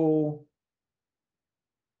so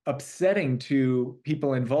upsetting to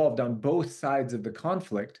people involved on both sides of the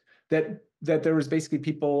conflict that there was basically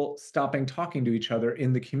people stopping talking to each other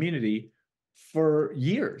in the community for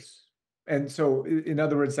years. And so, in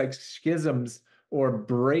other words, like schisms or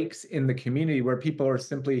breaks in the community where people are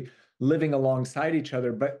simply living alongside each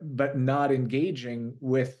other, but not engaging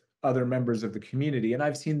with other members of the community. And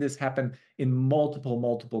I've seen this happen in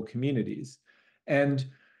multiple communities. And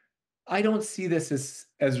I don't see this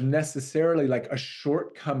as necessarily like a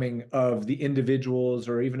shortcoming of the individuals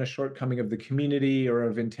or even a shortcoming of the community or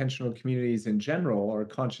of intentional communities in general or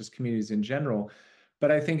conscious communities in general.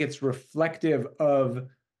 But I think it's reflective of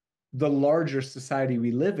the larger society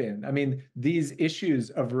we live in. I mean, these issues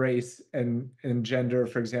of race and gender,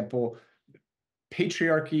 for example,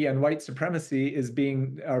 patriarchy and white supremacy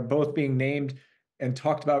are both being named and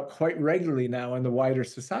talked about quite regularly now in the wider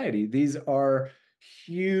society. These are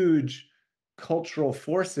huge cultural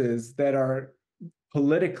forces that are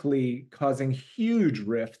politically causing huge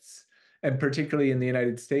rifts. And particularly in the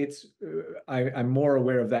United States, I'm more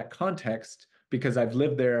aware of that context because I've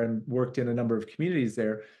lived there and worked in a number of communities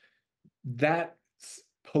there. That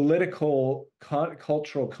political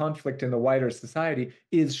cultural conflict in the wider society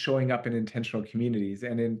is showing up in intentional communities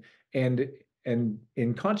and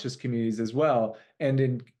in conscious communities as well.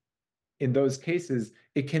 And in those cases,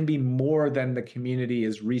 it can be more than the community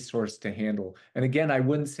is resourced to handle. And again, I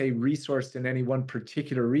wouldn't say resourced in any one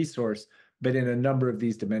particular resource, but in a number of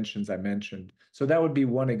these dimensions I mentioned. So that would be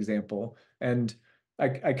one example. And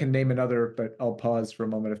I can name another, but I'll pause for a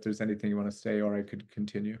moment if there's anything you want to say, or I could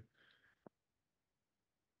continue.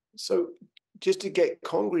 So just to get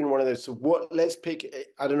concrete in one of those, so let's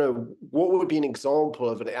pick, I don't know, what would be an example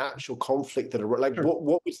of an actual conflict that, like, Sure.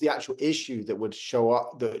 what was the actual issue that would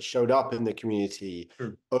showed up in the community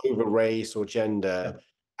Sure. over race or gender? Yeah.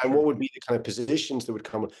 And Sure. what would be the kind of positions that would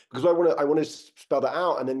come? Because I want to spell that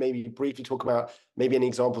out and then maybe briefly talk about maybe any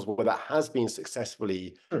examples where that has been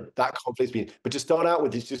successfully, Sure. that conflict's been. But to start out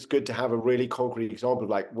with, it's just good to have a really concrete example of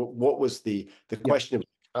like what was the question of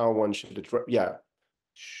how one should address. Yeah.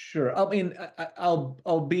 Sure. I mean,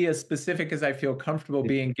 I'll be as specific as I feel comfortable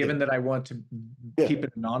being, given that I want to keep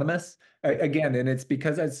it anonymous. Again, and it's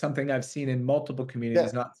because it's something I've seen in multiple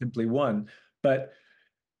communities, not simply one. But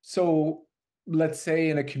so let's say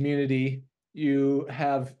in a community, you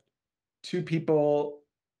have two people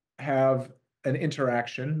have an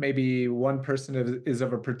interaction. Maybe one person is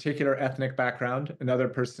of a particular ethnic background, another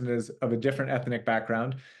person is of a different ethnic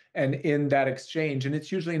background. And in that exchange, and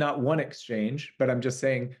it's usually not one exchange, but I'm just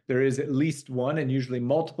saying there is at least one and usually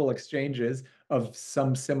multiple exchanges of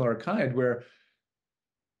some similar kind where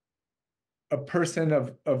a person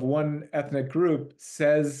of one ethnic group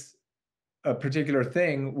says a particular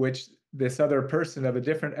thing, which this other person of a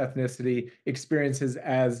different ethnicity experiences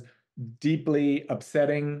as deeply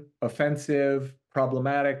upsetting, offensive,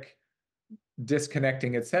 problematic,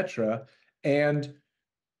 disconnecting, etc. And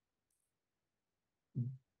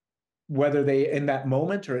whether they in that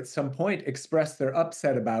moment or at some point express their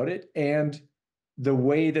upset about it, and the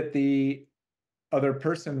way that the other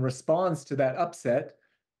person responds to that upset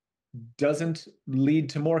doesn't lead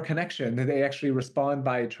to more connection. They actually respond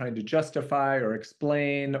by trying to justify or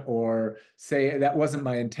explain or say that wasn't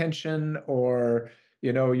my intention, or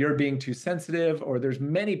you're being too sensitive, or there's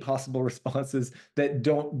many possible responses that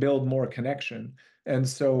don't build more connection. And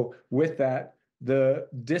so with that, the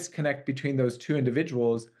disconnect between those two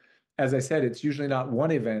individuals, as I said, it's usually not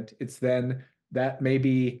one event. It's then that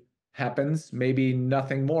maybe happens, maybe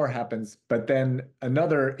nothing more happens, but then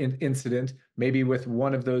another incident, maybe with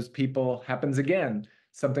one of those people, happens again,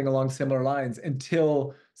 something along similar lines,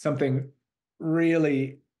 until something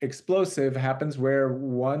really explosive happens where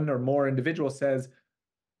one or more individuals says,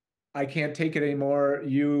 I can't take it anymore.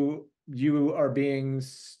 You are being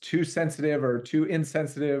too sensitive or too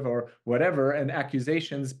insensitive or whatever, and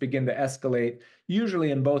accusations begin to escalate,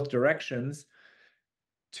 usually in both directions,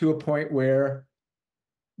 to a point where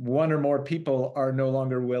one or more people are no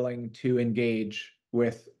longer willing to engage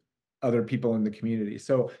with other people in the community.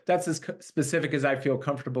 So that's as specific as I feel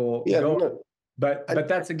comfortable Yeah, going. no. But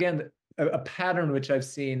that's again a pattern which I've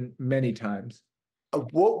seen many times.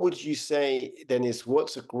 What would you say then is where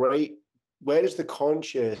does the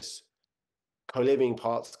conscious co-living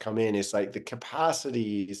parts come in? It's like the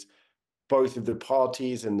capacities, both of the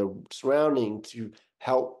parties and the surrounding, to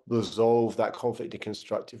help resolve that conflict in a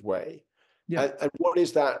constructive way. Yeah. And what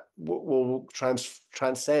is that? What will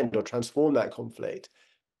transcend or transform that conflict?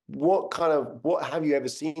 What have you ever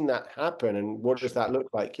seen that happen, and what does that look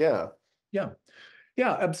like? Yeah. Yeah.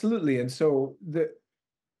 Yeah, absolutely. And so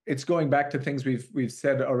it's going back to things we've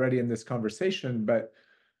said already in this conversation, but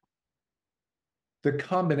the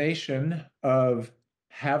combination of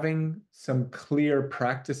having some clear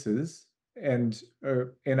practices and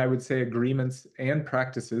I would say agreements and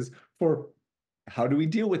practices for how do we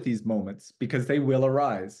deal with these moments, because they will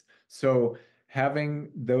arise. So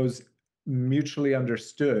having those mutually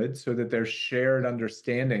understood so that there's shared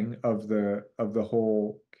understanding of the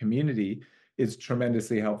whole community is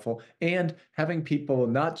tremendously helpful. And having people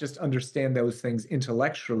not just understand those things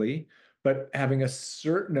intellectually, but having a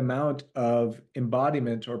certain amount of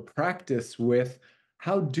embodiment or practice with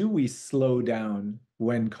how do we slow down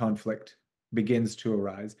when conflict begins to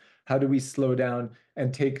arise? How do we slow down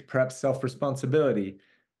and take perhaps self-responsibility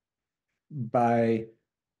by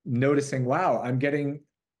noticing, wow, I'm getting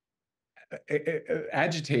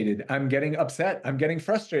agitated, I'm getting upset, I'm getting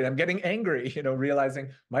frustrated, I'm getting angry, realizing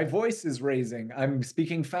my voice is raising, I'm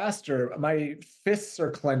speaking faster, my fists are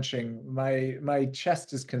clenching, my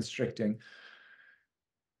chest is constricting.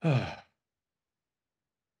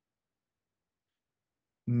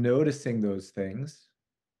 Noticing those things,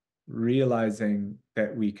 realizing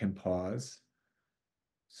that we can pause,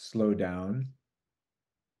 slow down,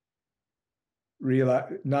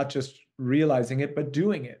 not just realizing it, but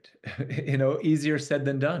doing it. Easier said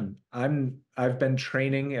than done. I've been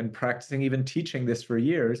training and practicing, even teaching this for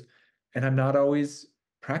years, and I'm not always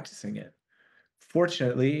practicing it.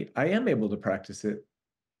 Fortunately, I am able to practice it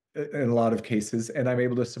in a lot of cases, and I'm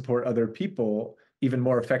able to support other people even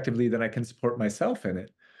more effectively than I can support myself in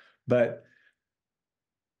it. But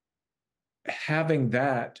having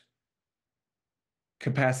that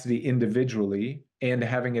capacity individually and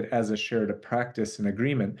having it as a shared practice and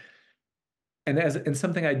agreement, and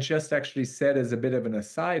something I just actually said as a bit of an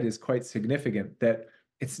aside is quite significant, that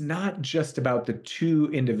it's not just about the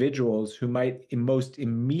two individuals who might most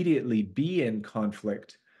immediately be in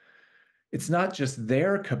conflict. It's not just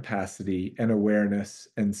their capacity and awareness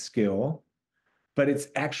and skill, but it's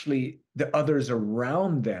actually the others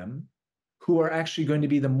around them who are actually going to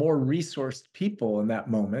be the more resourced people in that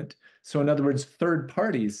moment. So in other words, third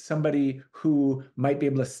parties, somebody who might be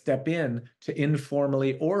able to step in to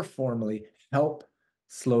informally or formally help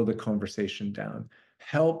slow the conversation down,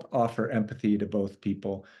 help offer empathy to both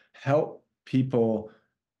people, help people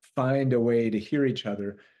find a way to hear each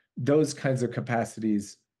other. Those kinds of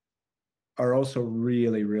capacities are also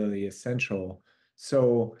really, really essential.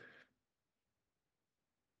 So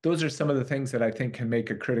those are some of the things that I think can make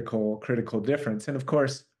a critical difference. And of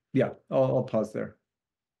course, yeah, I'll pause there.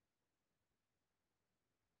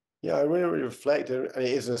 Yeah, I really reflect, and it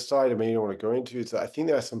is an aside I may not want to go into, is that I think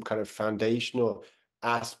there are some kind of foundational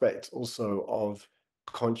aspects also of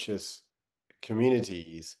conscious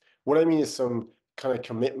communities. What I mean is some kind of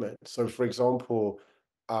commitment. So for example,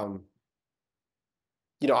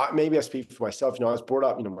 maybe I speak for myself, I was brought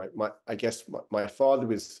up, I guess my father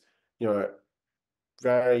was,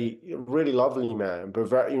 really lovely man, but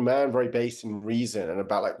very based in reason and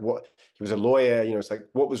about like what he was a lawyer, it's like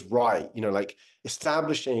what was right, like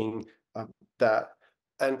establishing that.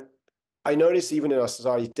 And I notice even in our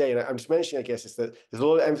society today, and I'm just mentioning, I guess, is that there's a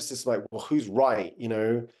lot of emphasis like, well, who's right,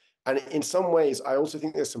 and in some ways, I also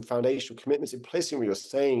think there's some foundational commitments implicit in what you're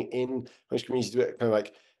saying in most communities, kind of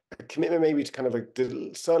like a commitment maybe to kind of a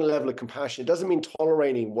certain level of compassion. It doesn't mean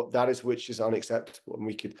tolerating what that is, which is unacceptable, and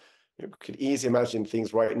we could easily imagine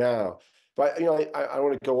things right now. But I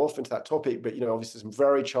want to go off into that topic. But obviously, some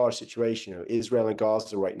very charged situation, Israel and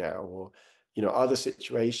Gaza right now, or other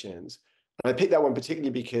situations. And I picked that one particularly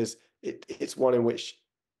because it's one in which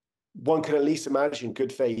one can at least imagine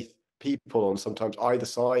good faith people on sometimes either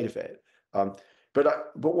side of it.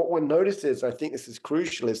 But what one notices, I think this is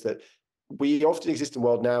crucial, is that we often exist in a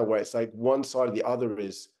world now where it's like one side or the other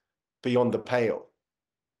is beyond the pale.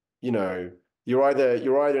 You're either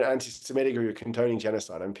an anti-Semitic or you're condoning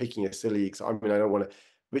genocide. I'm picking a silly example. I don't want to,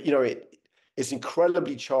 but it's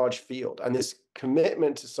incredibly charged field, and this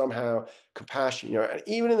commitment to somehow compassion. And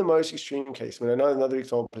even in the most extreme case, I know another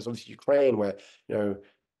example is obviously Ukraine, where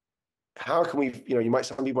how can we,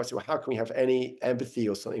 some people might say, well, how can we have any empathy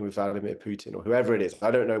or something with Vladimir Putin or whoever it is?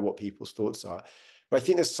 I don't know what people's thoughts are, but I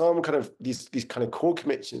think there's some kind of these kind of core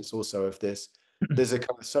commitments also of this. There's a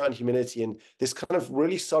kind of certain humility and this kind of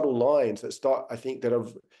really subtle lines that start, I think, that are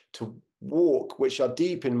to walk, which are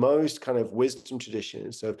deep in most kind of wisdom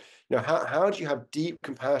traditions. So, how do you have deep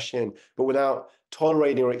compassion, but without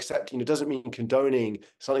tolerating or accepting? It doesn't mean condoning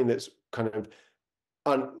something that's kind of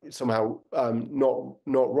somehow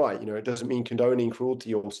not right. It doesn't mean condoning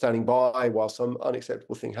cruelty or standing by while some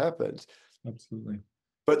unacceptable thing happens. Absolutely.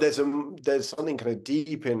 But there's something kind of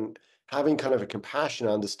deep in having kind of a compassion,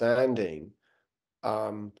 understanding,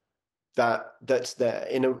 that's there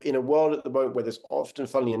in a world at the moment where there's often,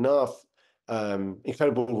 funnily enough,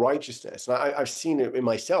 incredible righteousness, and I've seen it in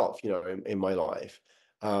myself, in my life,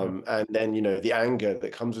 and then the anger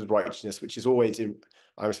that comes with righteousness, which is always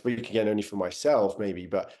I'm speaking again only for myself, maybe,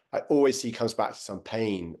 but I always see comes back to some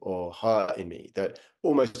pain or hurt in me that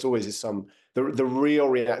almost always is the real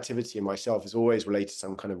reactivity in myself is always related to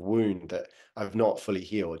some kind of wound that I've not fully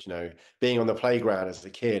healed. Being on the playground as a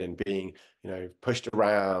kid and being pushed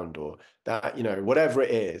around, or that, whatever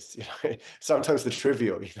it is, sometimes the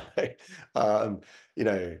trivial, my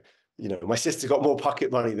sister got more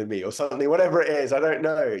pocket money than me or something, whatever it is, I don't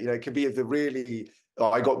know, it could be of the really,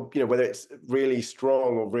 I got, whether it's really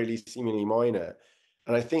strong or really seemingly minor.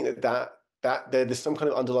 And I think that there's some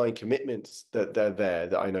kind of underlying commitments that they're there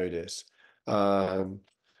that I notice,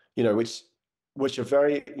 which are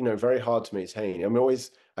very, very hard to maintain. I'm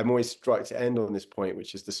always struck to end on this point,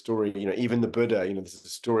 which is the story, even the Buddha, this is a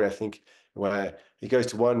story, I think, where he goes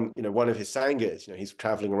to one of his sanghas, he's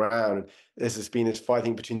traveling around, and there's been this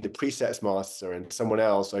fighting between the precepts master and someone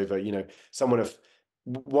else over,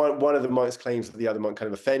 one of the monks claims that the other monk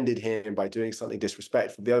kind of offended him by doing something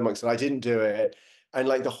disrespectful. The other monk said, I didn't do it. And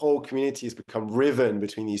like the whole community has become riven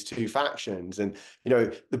between these two factions. And,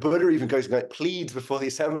 the Buddha even goes and pleads before the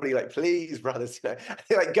assembly, like, please, brothers,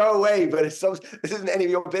 like, go away, but this isn't any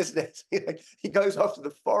of your business. He goes off to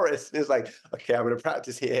the forest and is like, okay, I'm going to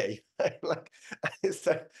practice here. Like,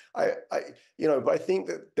 so but I think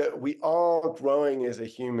that we are growing as a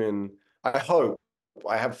human.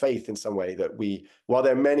 I have faith in some way that while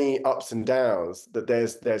there are many ups and downs, that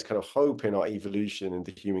there's kind of hope in our evolution in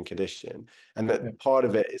the human condition. And that part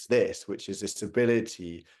of it is this, which is this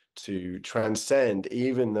ability to transcend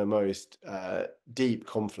even the most deep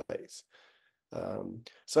conflicts.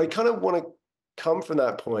 So I kind of want to come from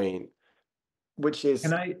that point, which is...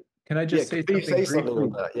 Can I just say something something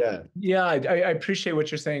on that? Yeah. Yeah, I appreciate what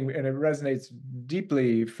you're saying, and it resonates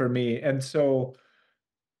deeply for me. And so,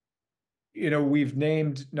 we've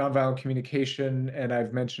named nonviolent communication, and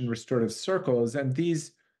I've mentioned restorative circles, and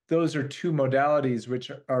those are two modalities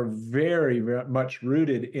which are very, very much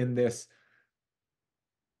rooted in this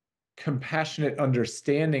compassionate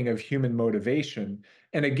understanding of human motivation.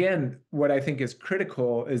 And again, what I think is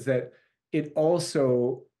critical is that it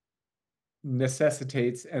also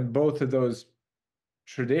necessitates, and both of those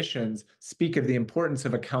traditions speak of the importance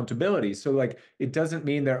of accountability. So like, it doesn't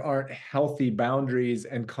mean there aren't healthy boundaries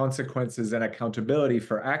and consequences and accountability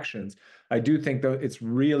for actions. I do think, though, it's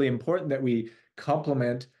really important that we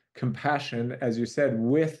complement compassion, as you said,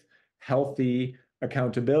 with healthy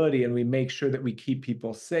accountability, and we make sure that we keep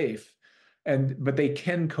people safe. But they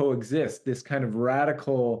can coexist. This kind of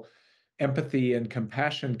radical empathy and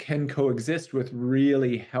compassion can coexist with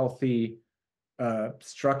really healthy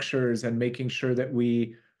structures, and making sure that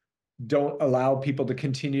we don't allow people to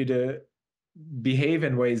continue to behave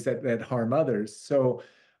in ways that harm others. So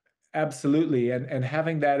absolutely, and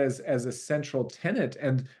having that as a central tenet,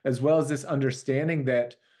 and as well as this understanding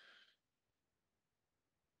that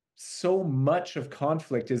so much of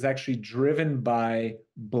conflict is actually driven by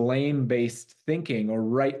blame-based thinking or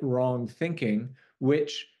right-wrong thinking,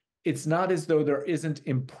 which it's not as though there isn't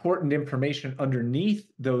important information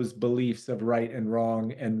underneath those beliefs of right and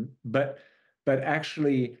wrong, but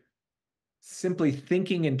actually simply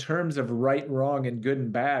thinking in terms of right, wrong, and good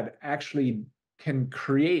and bad actually can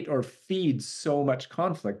create or feed so much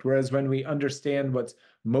conflict. Whereas when we understand what's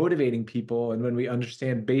motivating people, and when we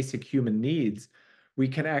understand basic human needs, we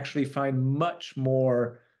can actually find much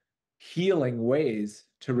more healing ways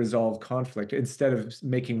to resolve conflict, instead of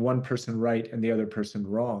making one person right and the other person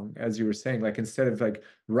wrong. As you were saying, like, instead of like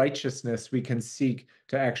righteousness, we can seek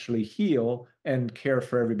to actually heal and care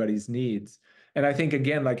for everybody's needs. And I think,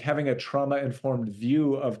 again, like, having a trauma-informed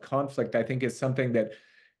view of conflict, I think, is something that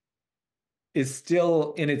is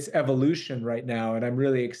still in its evolution right now, and I'm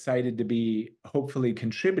really excited to be hopefully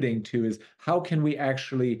contributing to, is how can we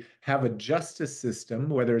actually have a justice system,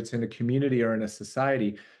 whether it's in a community or in a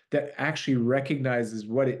society, that actually recognizes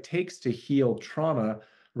what it takes to heal trauma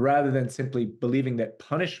rather than simply believing that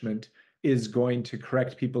punishment is going to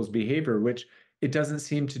correct people's behavior, which it doesn't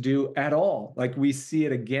seem to do at all. Like we see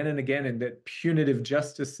it again and again in that punitive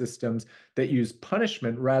justice systems that use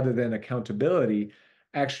punishment rather than accountability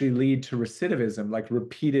actually lead to recidivism, like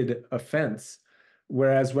repeated offense.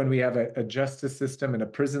 Whereas when we have a justice system and a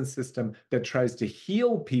prison system that tries to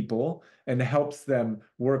heal people and helps them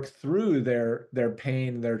work through their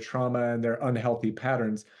pain, their trauma, and their unhealthy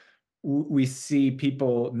patterns, we see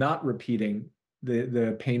people not repeating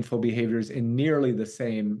the painful behaviors in nearly the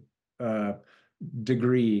same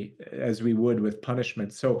degree as we would with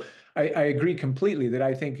punishment. So I agree completely that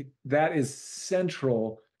I think that is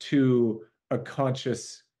central to a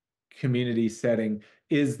conscious community setting,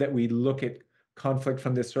 is that we look at conflict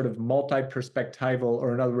from this sort of multi-perspectival,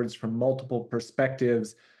 or in other words, from multiple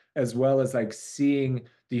perspectives, as well as like seeing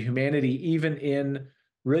the humanity even in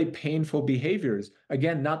really painful behaviors.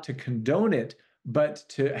 Again, not to condone it, but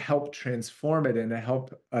to help transform it and to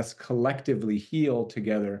help us collectively heal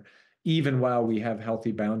together, even while we have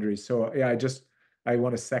healthy boundaries. So yeah, I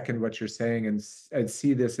want to second what you're saying and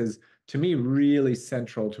see this as, to me, really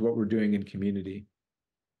central to what we're doing in community.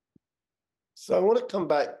 So I want to come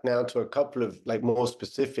back now to a couple of like more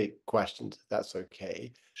specific questions, if that's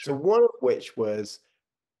okay. So Sure. one of which was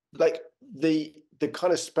like the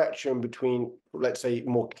kind of spectrum between, let's say,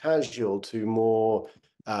 more casual to more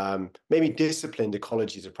maybe disciplined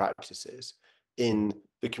ecologies of practices in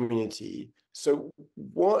the community. So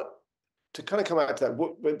what, to kind of come out to that,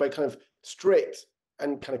 what by kind of strict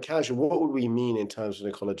and kind of casual, what would we mean in terms of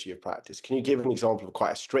an ecology of practice? Can you give an example of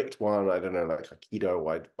quite a strict one? I don't know, like Aikido,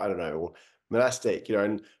 or I don't know, or monastic,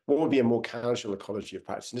 and what would be a more casual ecology of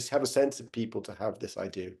practice? And just have a sense of people to have this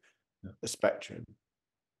idea, the spectrum.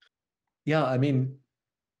 Yeah, I mean,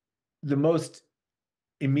 the most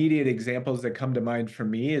immediate examples that come to mind for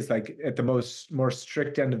me is like at the more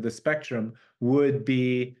strict end of the spectrum would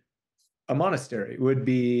be a monastery, would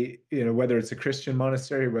be, whether it's a Christian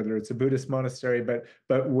monastery, whether it's a Buddhist monastery,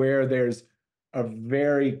 but where there's a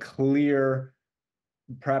very clear,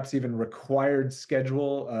 perhaps even required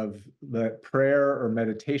schedule of the prayer or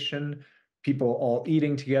meditation, people all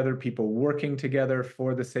eating together, people working together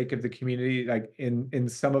for the sake of the community. Like in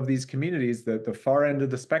some of these communities, the far end of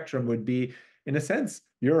the spectrum would be, in a sense,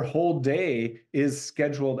 your whole day is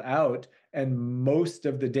scheduled out, and most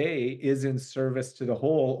of the day is in service to the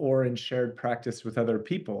whole or in shared practice with other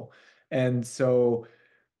people. And so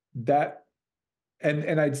that,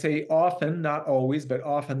 and I'd say often, not always, but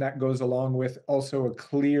often that goes along with also a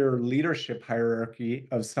clear leadership hierarchy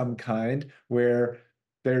of some kind, where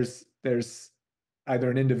there's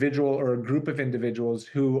either an individual or a group of individuals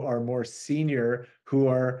who are more senior, who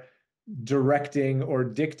are directing or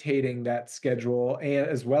dictating that schedule, and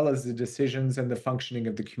as well as the decisions and the functioning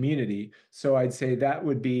of the community. So I'd say that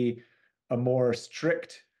would be a more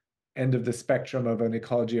strict end of the spectrum of an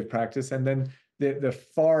ecology of practice. And then the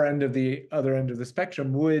far end of the other end of the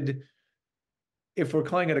spectrum would, if we're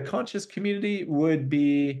calling it a conscious community, would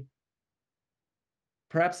be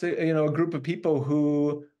perhaps a group of people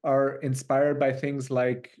who are inspired by things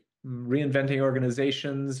like reinventing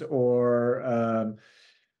organizations, or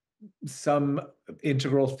some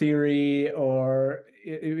integral theory, or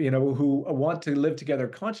who want to live together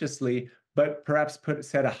consciously, but perhaps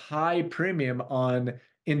set a high premium on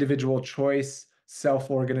individual choice,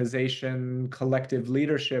 self-organization, collective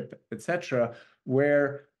leadership, etc.,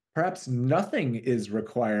 where perhaps nothing is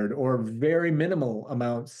required, or very minimal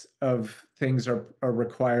amounts of things are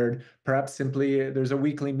required. Perhaps simply there's a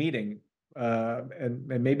weekly meeting, and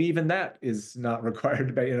maybe even that is not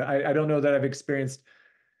required. But I don't know that I've experienced.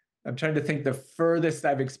 I'm trying to think the furthest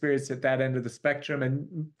I've experienced at that end of the spectrum,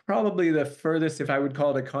 and probably the furthest, if I would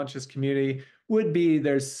call it a conscious community, would be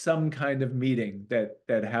there's some kind of meeting that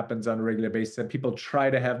happens on a regular basis, and people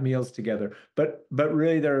try to have meals together. But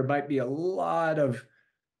really, there might be a lot of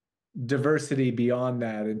diversity beyond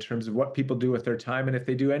that in terms of what people do with their time and if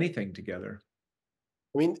they do anything together.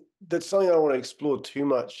 I mean, that's something I don't want to explore too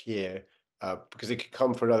much here, because it could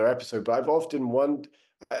come for another episode. But I've often wondered,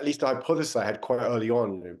 at least a hypothesis I had quite early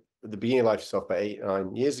on, at the beginning of life yourself about 8,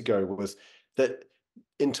 9 years ago, was that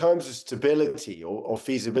in terms of stability or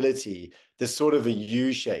feasibility, there's sort of a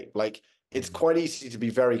U shape. Like it's quite easy to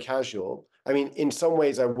be very casual. I mean, in some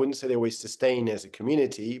ways, I wouldn't say they always sustain as a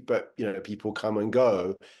community, but people come and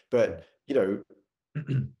go. But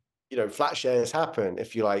flat shares happen,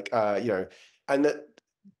 if you like, and that.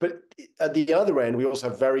 But at the other end, we also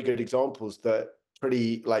have very good examples that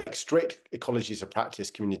pretty like strict ecologies of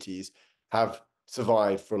practice communities have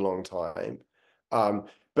survived for a long time.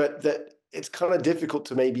 But that it's kind of difficult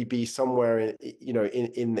to maybe be somewhere in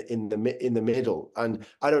the middle. And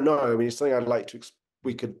I don't know. I mean, it's something I'd like to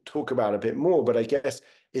we could talk about a bit more. But I guess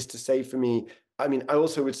is to say for me, I mean, I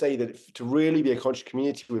also would say that to really be a conscious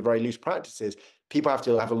community with very loose practices, people have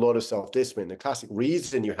to have a lot of self-discipline. The classic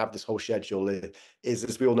reason you have this whole schedule is,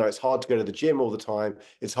 as we all know, it's hard to go to the gym all the time.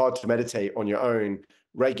 It's hard to meditate on your own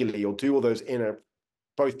regularly or do all those inner,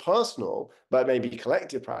 both personal, but maybe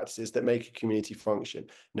collective practices that make a community function.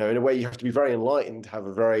 In a way, you have to be very enlightened to have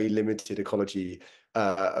a very limited ecology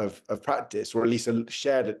of practice, or at least a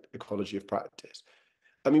shared ecology of practice.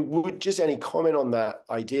 I mean, would just any comment on that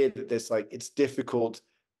idea that there's like, it's difficult,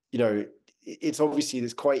 it's obviously,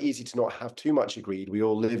 it's quite easy to not have too much agreed. We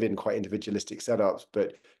all live in quite individualistic setups,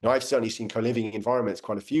 but I've certainly seen co-living environments,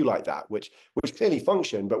 quite a few like that, which clearly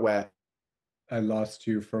function, but where. I lost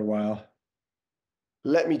you for a while.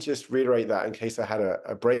 Let me just reiterate that in case I had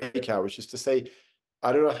a breakout, which is to say,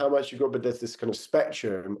 I don't know how much you've got, but there's this kind of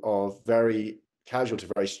spectrum of very casual to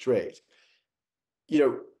very strict.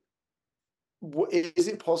 Is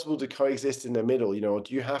it possible to coexist in the middle, or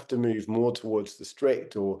do you have to move more towards the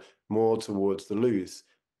strict or more towards the loose?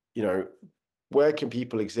 Where can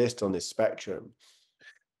people exist on this spectrum?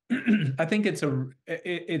 I think it's an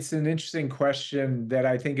interesting question that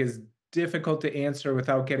I think is difficult to answer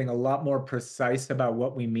without getting a lot more precise about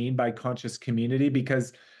what we mean by conscious community,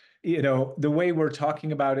 because the way we're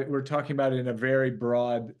talking about it in a very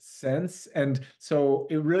broad sense. And so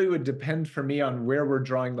it really would depend for me on where we're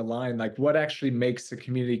drawing the line, like what actually makes a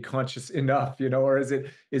community conscious enough, or is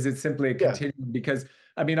it simply a continuum? Yeah. Because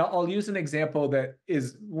I mean, I'll use an example that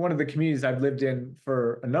is one of the communities I've lived in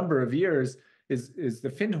for a number of years, is the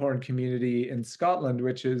Findhorn community in Scotland,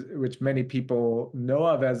 which many people know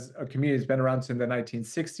of as a community that's been around since the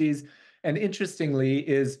 1960s, and interestingly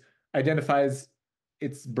identifies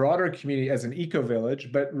its broader community as an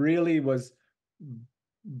eco-village, but really was,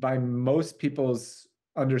 by most people's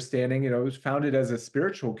understanding, it was founded as a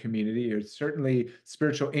spiritual community. Or certainly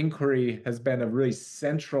spiritual inquiry has been a really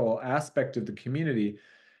central aspect of the community.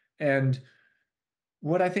 And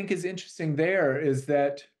what I think is interesting there is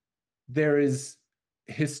that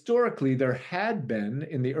historically, there had been,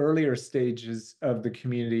 in the earlier stages of the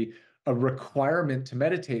community, a requirement to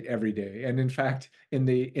meditate every day. And in fact, in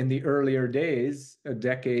the earlier days, a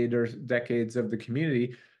decade or decades of the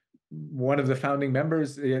community, one of the founding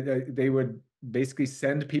members, they would basically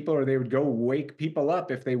send people, or they would go wake people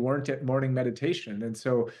up if they weren't at morning meditation. And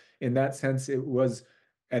so in that sense, it was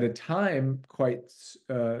at a time quite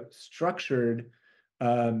structured,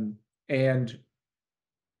 and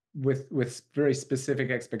with very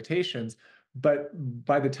specific expectations. But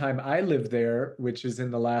by the time I lived there, which is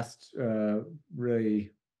in the last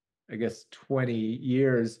really, I guess, 20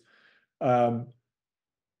 years,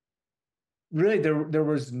 really there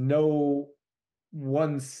was no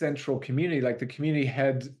one central community. Like the community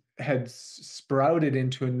had sprouted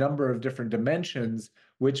into a number of different dimensions,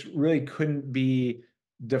 which really couldn't be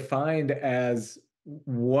defined as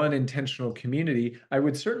one intentional community. I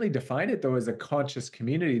would certainly define it, though, as a conscious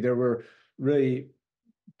community. There were really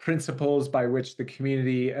principles by which the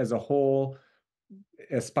community as a whole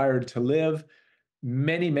aspired to live.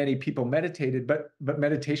 Many people meditated, but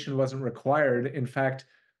meditation wasn't required. In fact,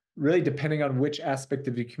 really depending on which aspect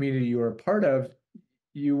of the community you were a part of,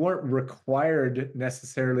 you weren't required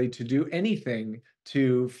necessarily to do anything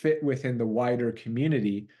to fit within the wider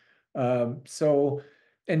community.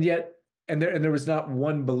 And there was not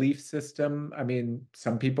one belief system. I mean,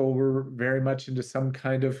 some people were very much into some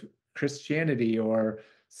kind of Christianity, or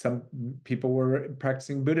some people were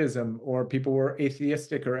practicing Buddhism, or people were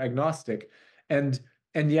atheistic or agnostic. And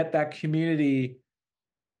yet that community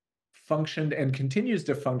functioned and continues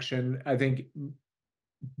to function, I think,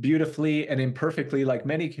 beautifully and imperfectly, like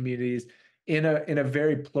many communities, in a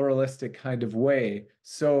very pluralistic kind of way.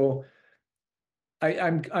 So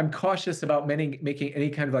I'm cautious about making any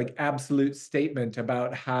kind of like absolute statement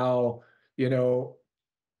about how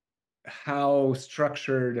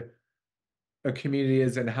structured a community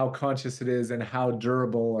is and how conscious it is and how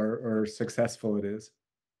durable or successful it is.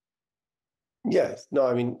 Yes. No,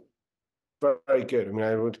 I mean, very, very good.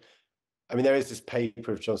 I mean, there is this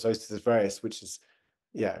paper of John Sostis' various, which is,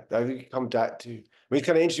 yeah, I think it comes back to, I mean, it's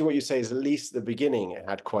kind of interesting what you say is, at least at the beginning, it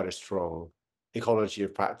had quite a strong ecology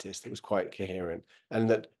of practice that was quite coherent, and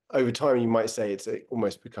that over time you might say it's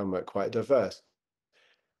almost become quite diverse.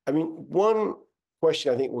 I mean, one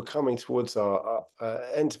question, I think we're coming towards our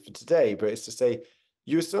end for today, but it's to say,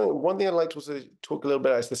 you were saying one thing I'd like to also talk a little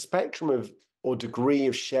bit about is the spectrum of or degree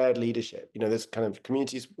of shared leadership. There's kind of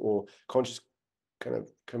communities or conscious kind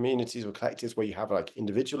of communities or collectives where you have like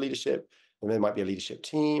individual leadership, and there might be a leadership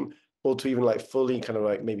team, or to even like fully kind of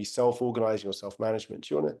like maybe self-organizing or self-management.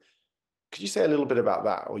 Do you want to, could you say a little bit about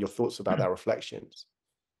that, or your thoughts about that, reflections?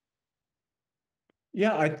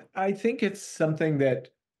 Yeah, I think it's something that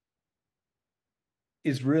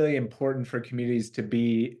is really important for communities to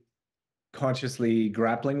be consciously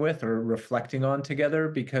grappling with or reflecting on together,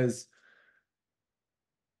 because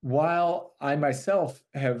while I myself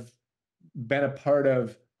have been a part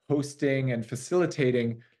of hosting and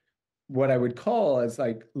facilitating what I would call as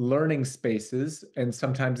like learning spaces, and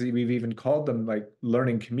sometimes we've even called them like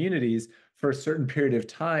learning communities for a certain period of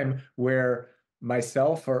time, where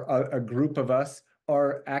myself or a group of us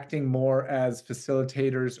are acting more as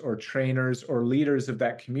facilitators or trainers or leaders of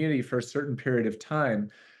that community for a certain period of time.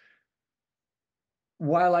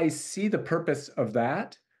 While I see the purpose of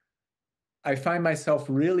that, I find myself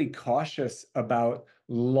really cautious about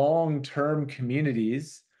long-term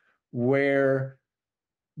communities where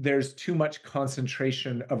there's too much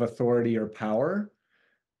concentration of authority or power,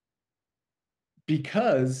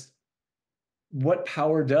 because what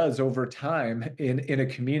power does over time in a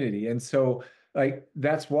community. And so like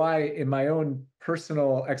that's why in my own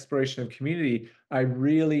personal exploration of community, I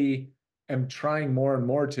really am trying more and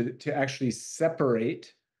more to actually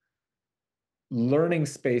separate learning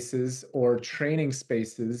spaces or training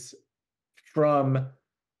spaces from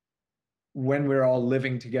when we're all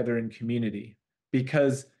living together in community.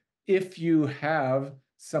 Because if you have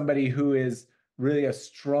somebody who is really a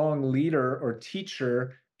strong leader or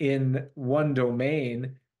teacher in one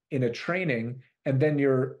domain in a training, and then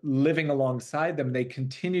you're living alongside them, they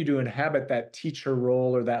continue to inhabit that teacher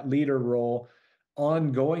role or that leader role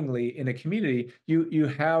ongoingly in a community, you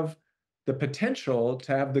have the potential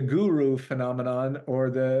to have the guru phenomenon, or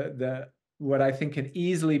the what I think can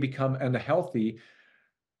easily become unhealthy.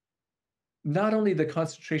 Not only the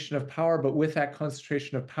concentration of power, but with that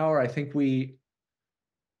concentration of power, I think when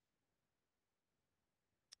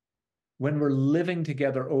we're living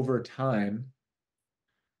together over time,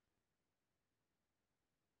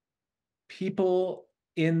 people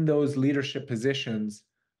in those leadership positions,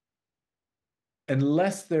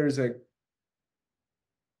 unless there's a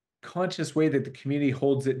conscious way that the community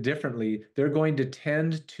holds it differently, they're going to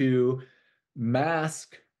tend to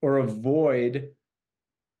mask or avoid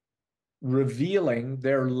revealing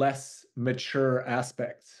their less mature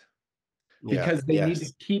aspects, Yeah. because they need to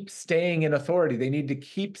Yes. keep staying in authority. They need to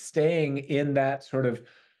keep staying in that sort of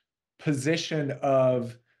position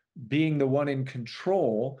of being the one in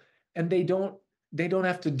control, and they don't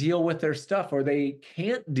have to deal with their stuff, or they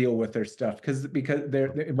can't deal with their stuff, because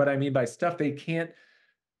they're what I mean by stuff, they can't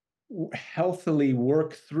healthily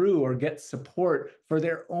work through or get support for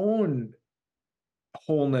their own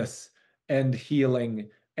wholeness and healing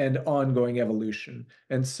and ongoing evolution.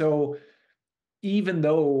 And so even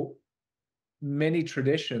though many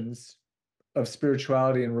traditions of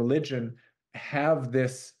spirituality and religion have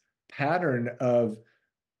this pattern of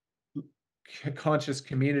conscious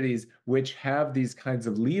communities which have these kinds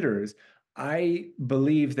of leaders, I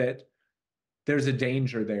believe that there's a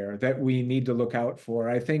danger there that we need to look out for.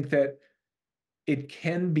 I think that it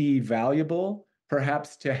can be valuable,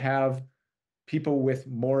 perhaps, to have people with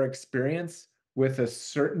more experience with a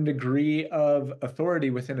certain degree of authority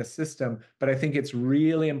within a system, but I think it's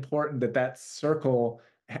really important that that circle,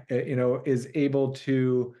 is able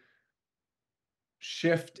to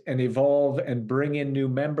shift and evolve and bring in new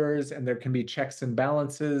members, and there can be checks and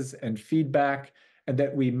balances and feedback, and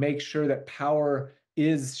that we make sure that power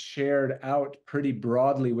is shared out pretty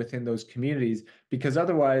broadly within those communities, because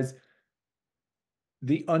otherwise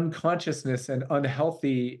the unconsciousness and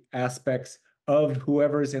unhealthy aspects of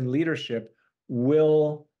whoever's in leadership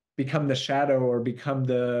will become the shadow or become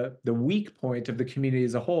the weak point of the community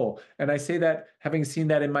as a whole. And I say that having seen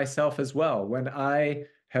that in myself as well. When I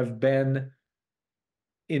have been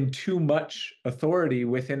in too much authority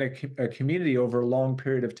within a community over a long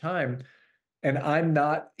period of time, and I'm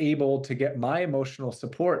not able to get my emotional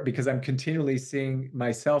support because I'm continually seeing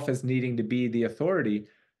myself as needing to be the authority,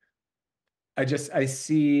 I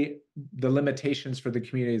see the limitations for the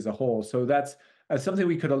community as a whole. So that's something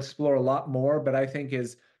we could explore a lot more, but I think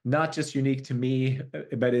is not just unique to me,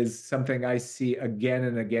 but is something I see again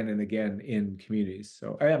and again and again in communities.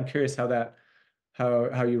 So I am curious how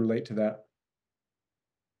you relate to that.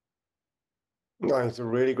 No, it's a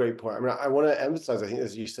really great point. I mean, I want to emphasize, I think,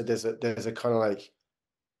 as you said, there's a kind of like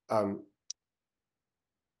um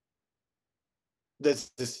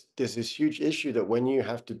there's this huge issue that when you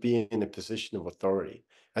have to be in a position of authority,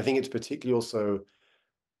 I think it's particularly also,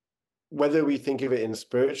 whether we think of it in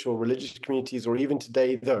spiritual, religious communities, or even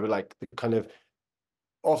today, though, like the kind of,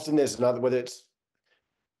 often there's another, whether it's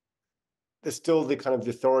there's still the kind of the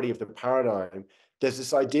authority of the paradigm. There's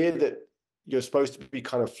this idea that you're supposed to be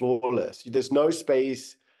kind of flawless. There's no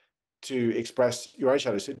space to express your own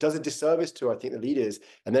shadow. So it does a disservice to, I think, the leaders.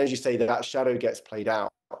 And then, as you say, that shadow gets played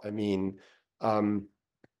out. I mean,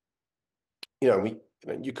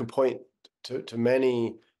 you can point to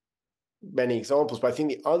many examples, but I think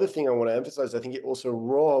the other thing I want to emphasize, I think it also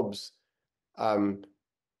robs. I don't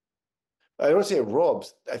want to say it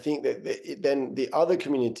robs. I think that then the other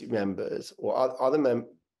community members or other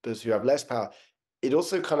members who have less power, it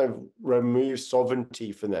also kind of removes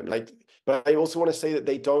sovereignty from them. Like, but I also want to say that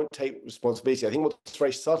they don't take responsibility. I think what's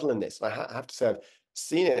very subtle in this, and I have to say I've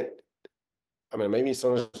seen it. I mean, maybe it's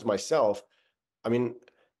not just myself. I mean,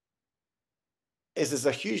 there's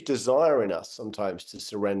a huge desire in us sometimes to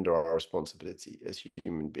surrender our responsibility as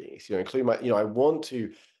human beings. Including my, I want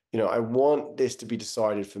to, I want this to be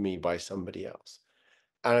decided for me by somebody else.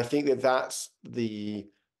 And I think that that's the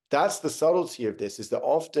subtlety of this, is that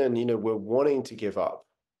often, we're wanting to give up.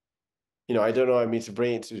 I don't know, I mean, to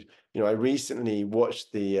bring it to, I recently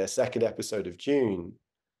watched the second episode of June,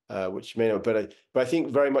 which you may not, but I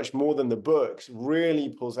think very much more than the books really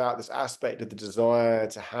pulls out this aspect of the desire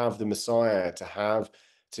to have the Messiah, to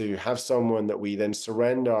have someone that we then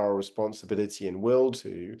surrender our responsibility and will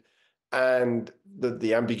to, and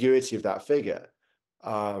the ambiguity of that figure.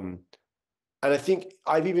 And I think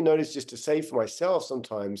I've even noticed, just to say for myself,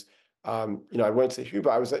 sometimes, I won't say who,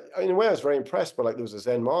 but in a way, I was very impressed by, like, there was a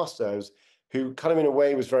Zen master who kind of, in a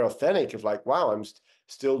way, was very authentic of, like, wow, I'm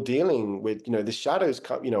still dealing with, the shadows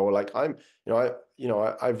come, or like I've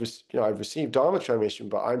received Dharma transmission,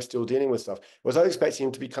 but I'm still dealing with stuff. Was I expecting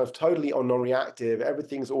him to be kind of totally non-reactive?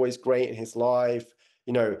 Everything's always great in his life,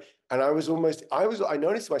 and I noticed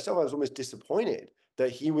myself, I was almost disappointed that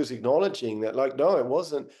he was acknowledging that, like, no, it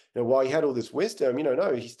wasn't, while he had all this wisdom, no,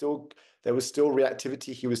 there was still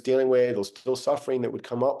reactivity he was dealing with, or still suffering that would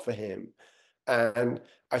come up for him. And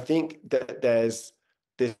I think that there's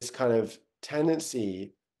this kind of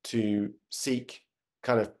tendency to seek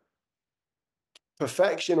kind of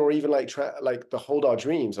perfection, or even like to hold our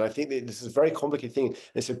dreams. And I think that this is a very complicated thing.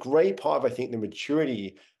 It's a great part of, I think, the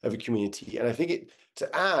maturity of a community. And I think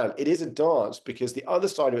to add, it is a dance, because the other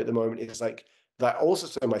side of it at the moment is, like, that also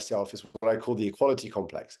say myself, is what I call the equality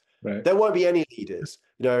complex. Right. There won't be any leaders.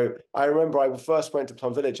 I remember I first went to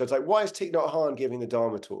Plum Village. I was like, why is Thich Nhat Hanh giving the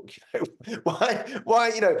Dharma talk?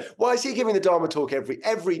 Why is he giving the Dharma talk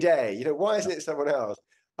every day? Why isn't it someone else?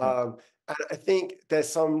 And I think there's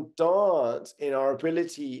some dance in our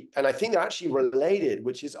ability, and I think they're actually related,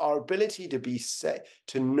 which is our ability to be set,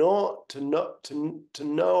 to know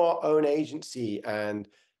our own agency, and,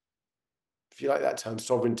 if you like that term,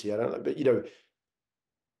 sovereignty, I don't know, but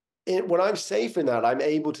when I'm safe in that, I'm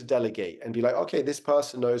able to delegate and be like, okay, this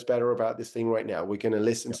person knows better about this thing right now. We're going to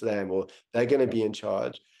listen to them, or they're going to be in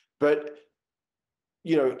charge. But,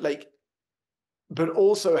 but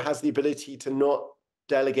also has the ability to not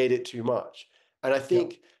delegate it too much. And I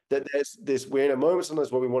think that we're in a moment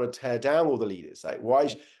sometimes where we want to tear down all the leaders. Like,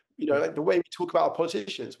 why, like the way we talk about our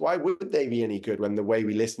politicians, why would they be any good when the way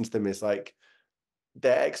we listen to them is like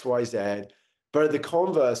they're X, Y, Z? But the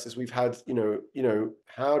converse is, we've had,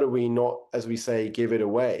 how do we not, as we say, give it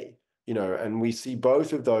away? And we see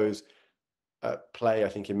both of those play, I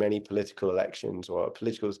think, in many political elections or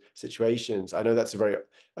political situations. I know that's a very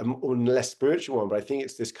less spiritual one, but I think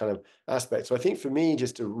it's this kind of aspect. So I think, for me,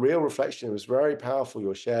 just a real reflection, it was very powerful,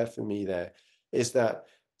 your share for me there, is that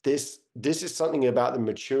this is something about the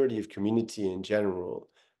maturity of community in general.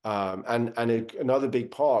 And another big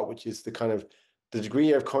part, which is the kind of the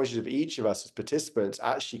degree of consciousness of each of us as participants,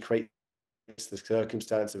 actually creates the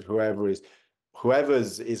circumstance of whoever's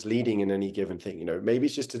is leading in any given thing. Maybe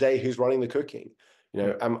it's just today who's running the cooking,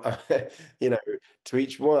 to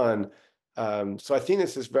each one. So I think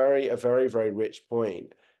this is a very, very rich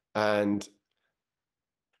point. And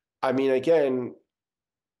I mean, again,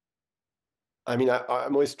 I'm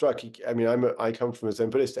always struck. I come from a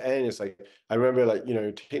Zen Buddhist, and it's like, I remember, like,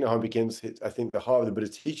 Thich Nhat Hanh begins, I think, the heart of the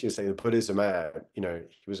Buddhist teaching is saying the Buddha is a man. He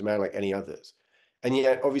was a man like any others. And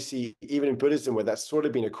yet, obviously, even in Buddhism, where that's sort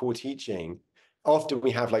of been a core teaching, often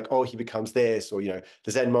we have, like, oh, he becomes this, or, the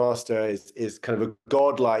Zen master is kind of a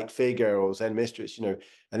godlike figure, or Zen mistress, and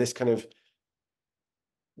this kind of,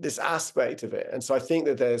 this aspect of it. And so I think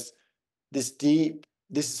that there's this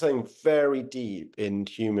is something very deep in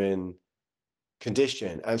human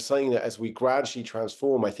condition, and something that, as we gradually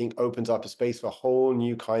transform, I think opens up a space for whole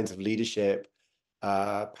new kinds of leadership,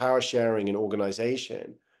 power sharing, and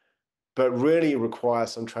organization, but really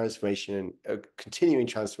requires some transformation, continuing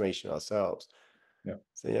transformation ourselves. Yeah.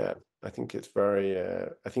 So, yeah. I think it's very,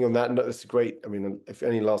 I think on that note, it's great. I mean, if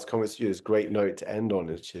any last comments to you, it's a great note to end on,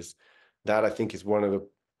 which is that I think is one of the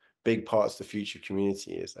big parts of the future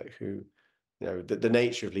community is like who, the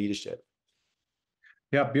nature of leadership.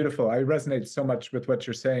 Yeah, beautiful. I resonate so much with what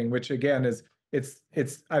you're saying, which again is it's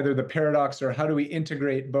either the paradox or how do we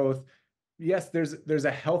integrate both. Yes, there's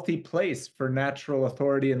a healthy place for natural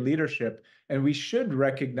authority and leadership, and we should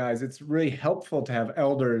recognize it's really helpful to have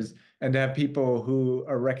elders and to have people who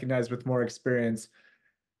are recognized with more experience.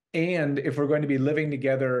 And if we're going to be living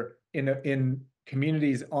together in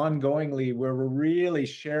communities ongoingly where we're really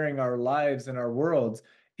sharing our lives and our worlds,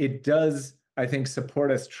 it does, I think, support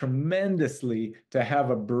us tremendously to have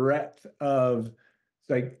a breadth of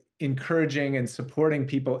like encouraging and supporting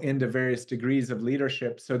people into various degrees of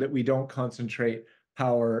leadership so that we don't concentrate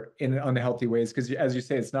power in unhealthy ways. Because as you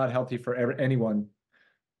say, it's not healthy for anyone.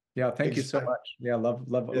 Yeah, thank you so Exactly. much. Yeah,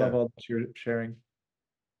 love Yeah. all that you're sharing.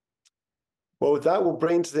 Well, with that, we'll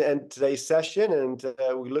bring to the end of today's session, and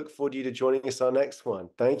we look forward to you to joining us on our next one.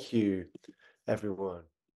 Thank you, everyone.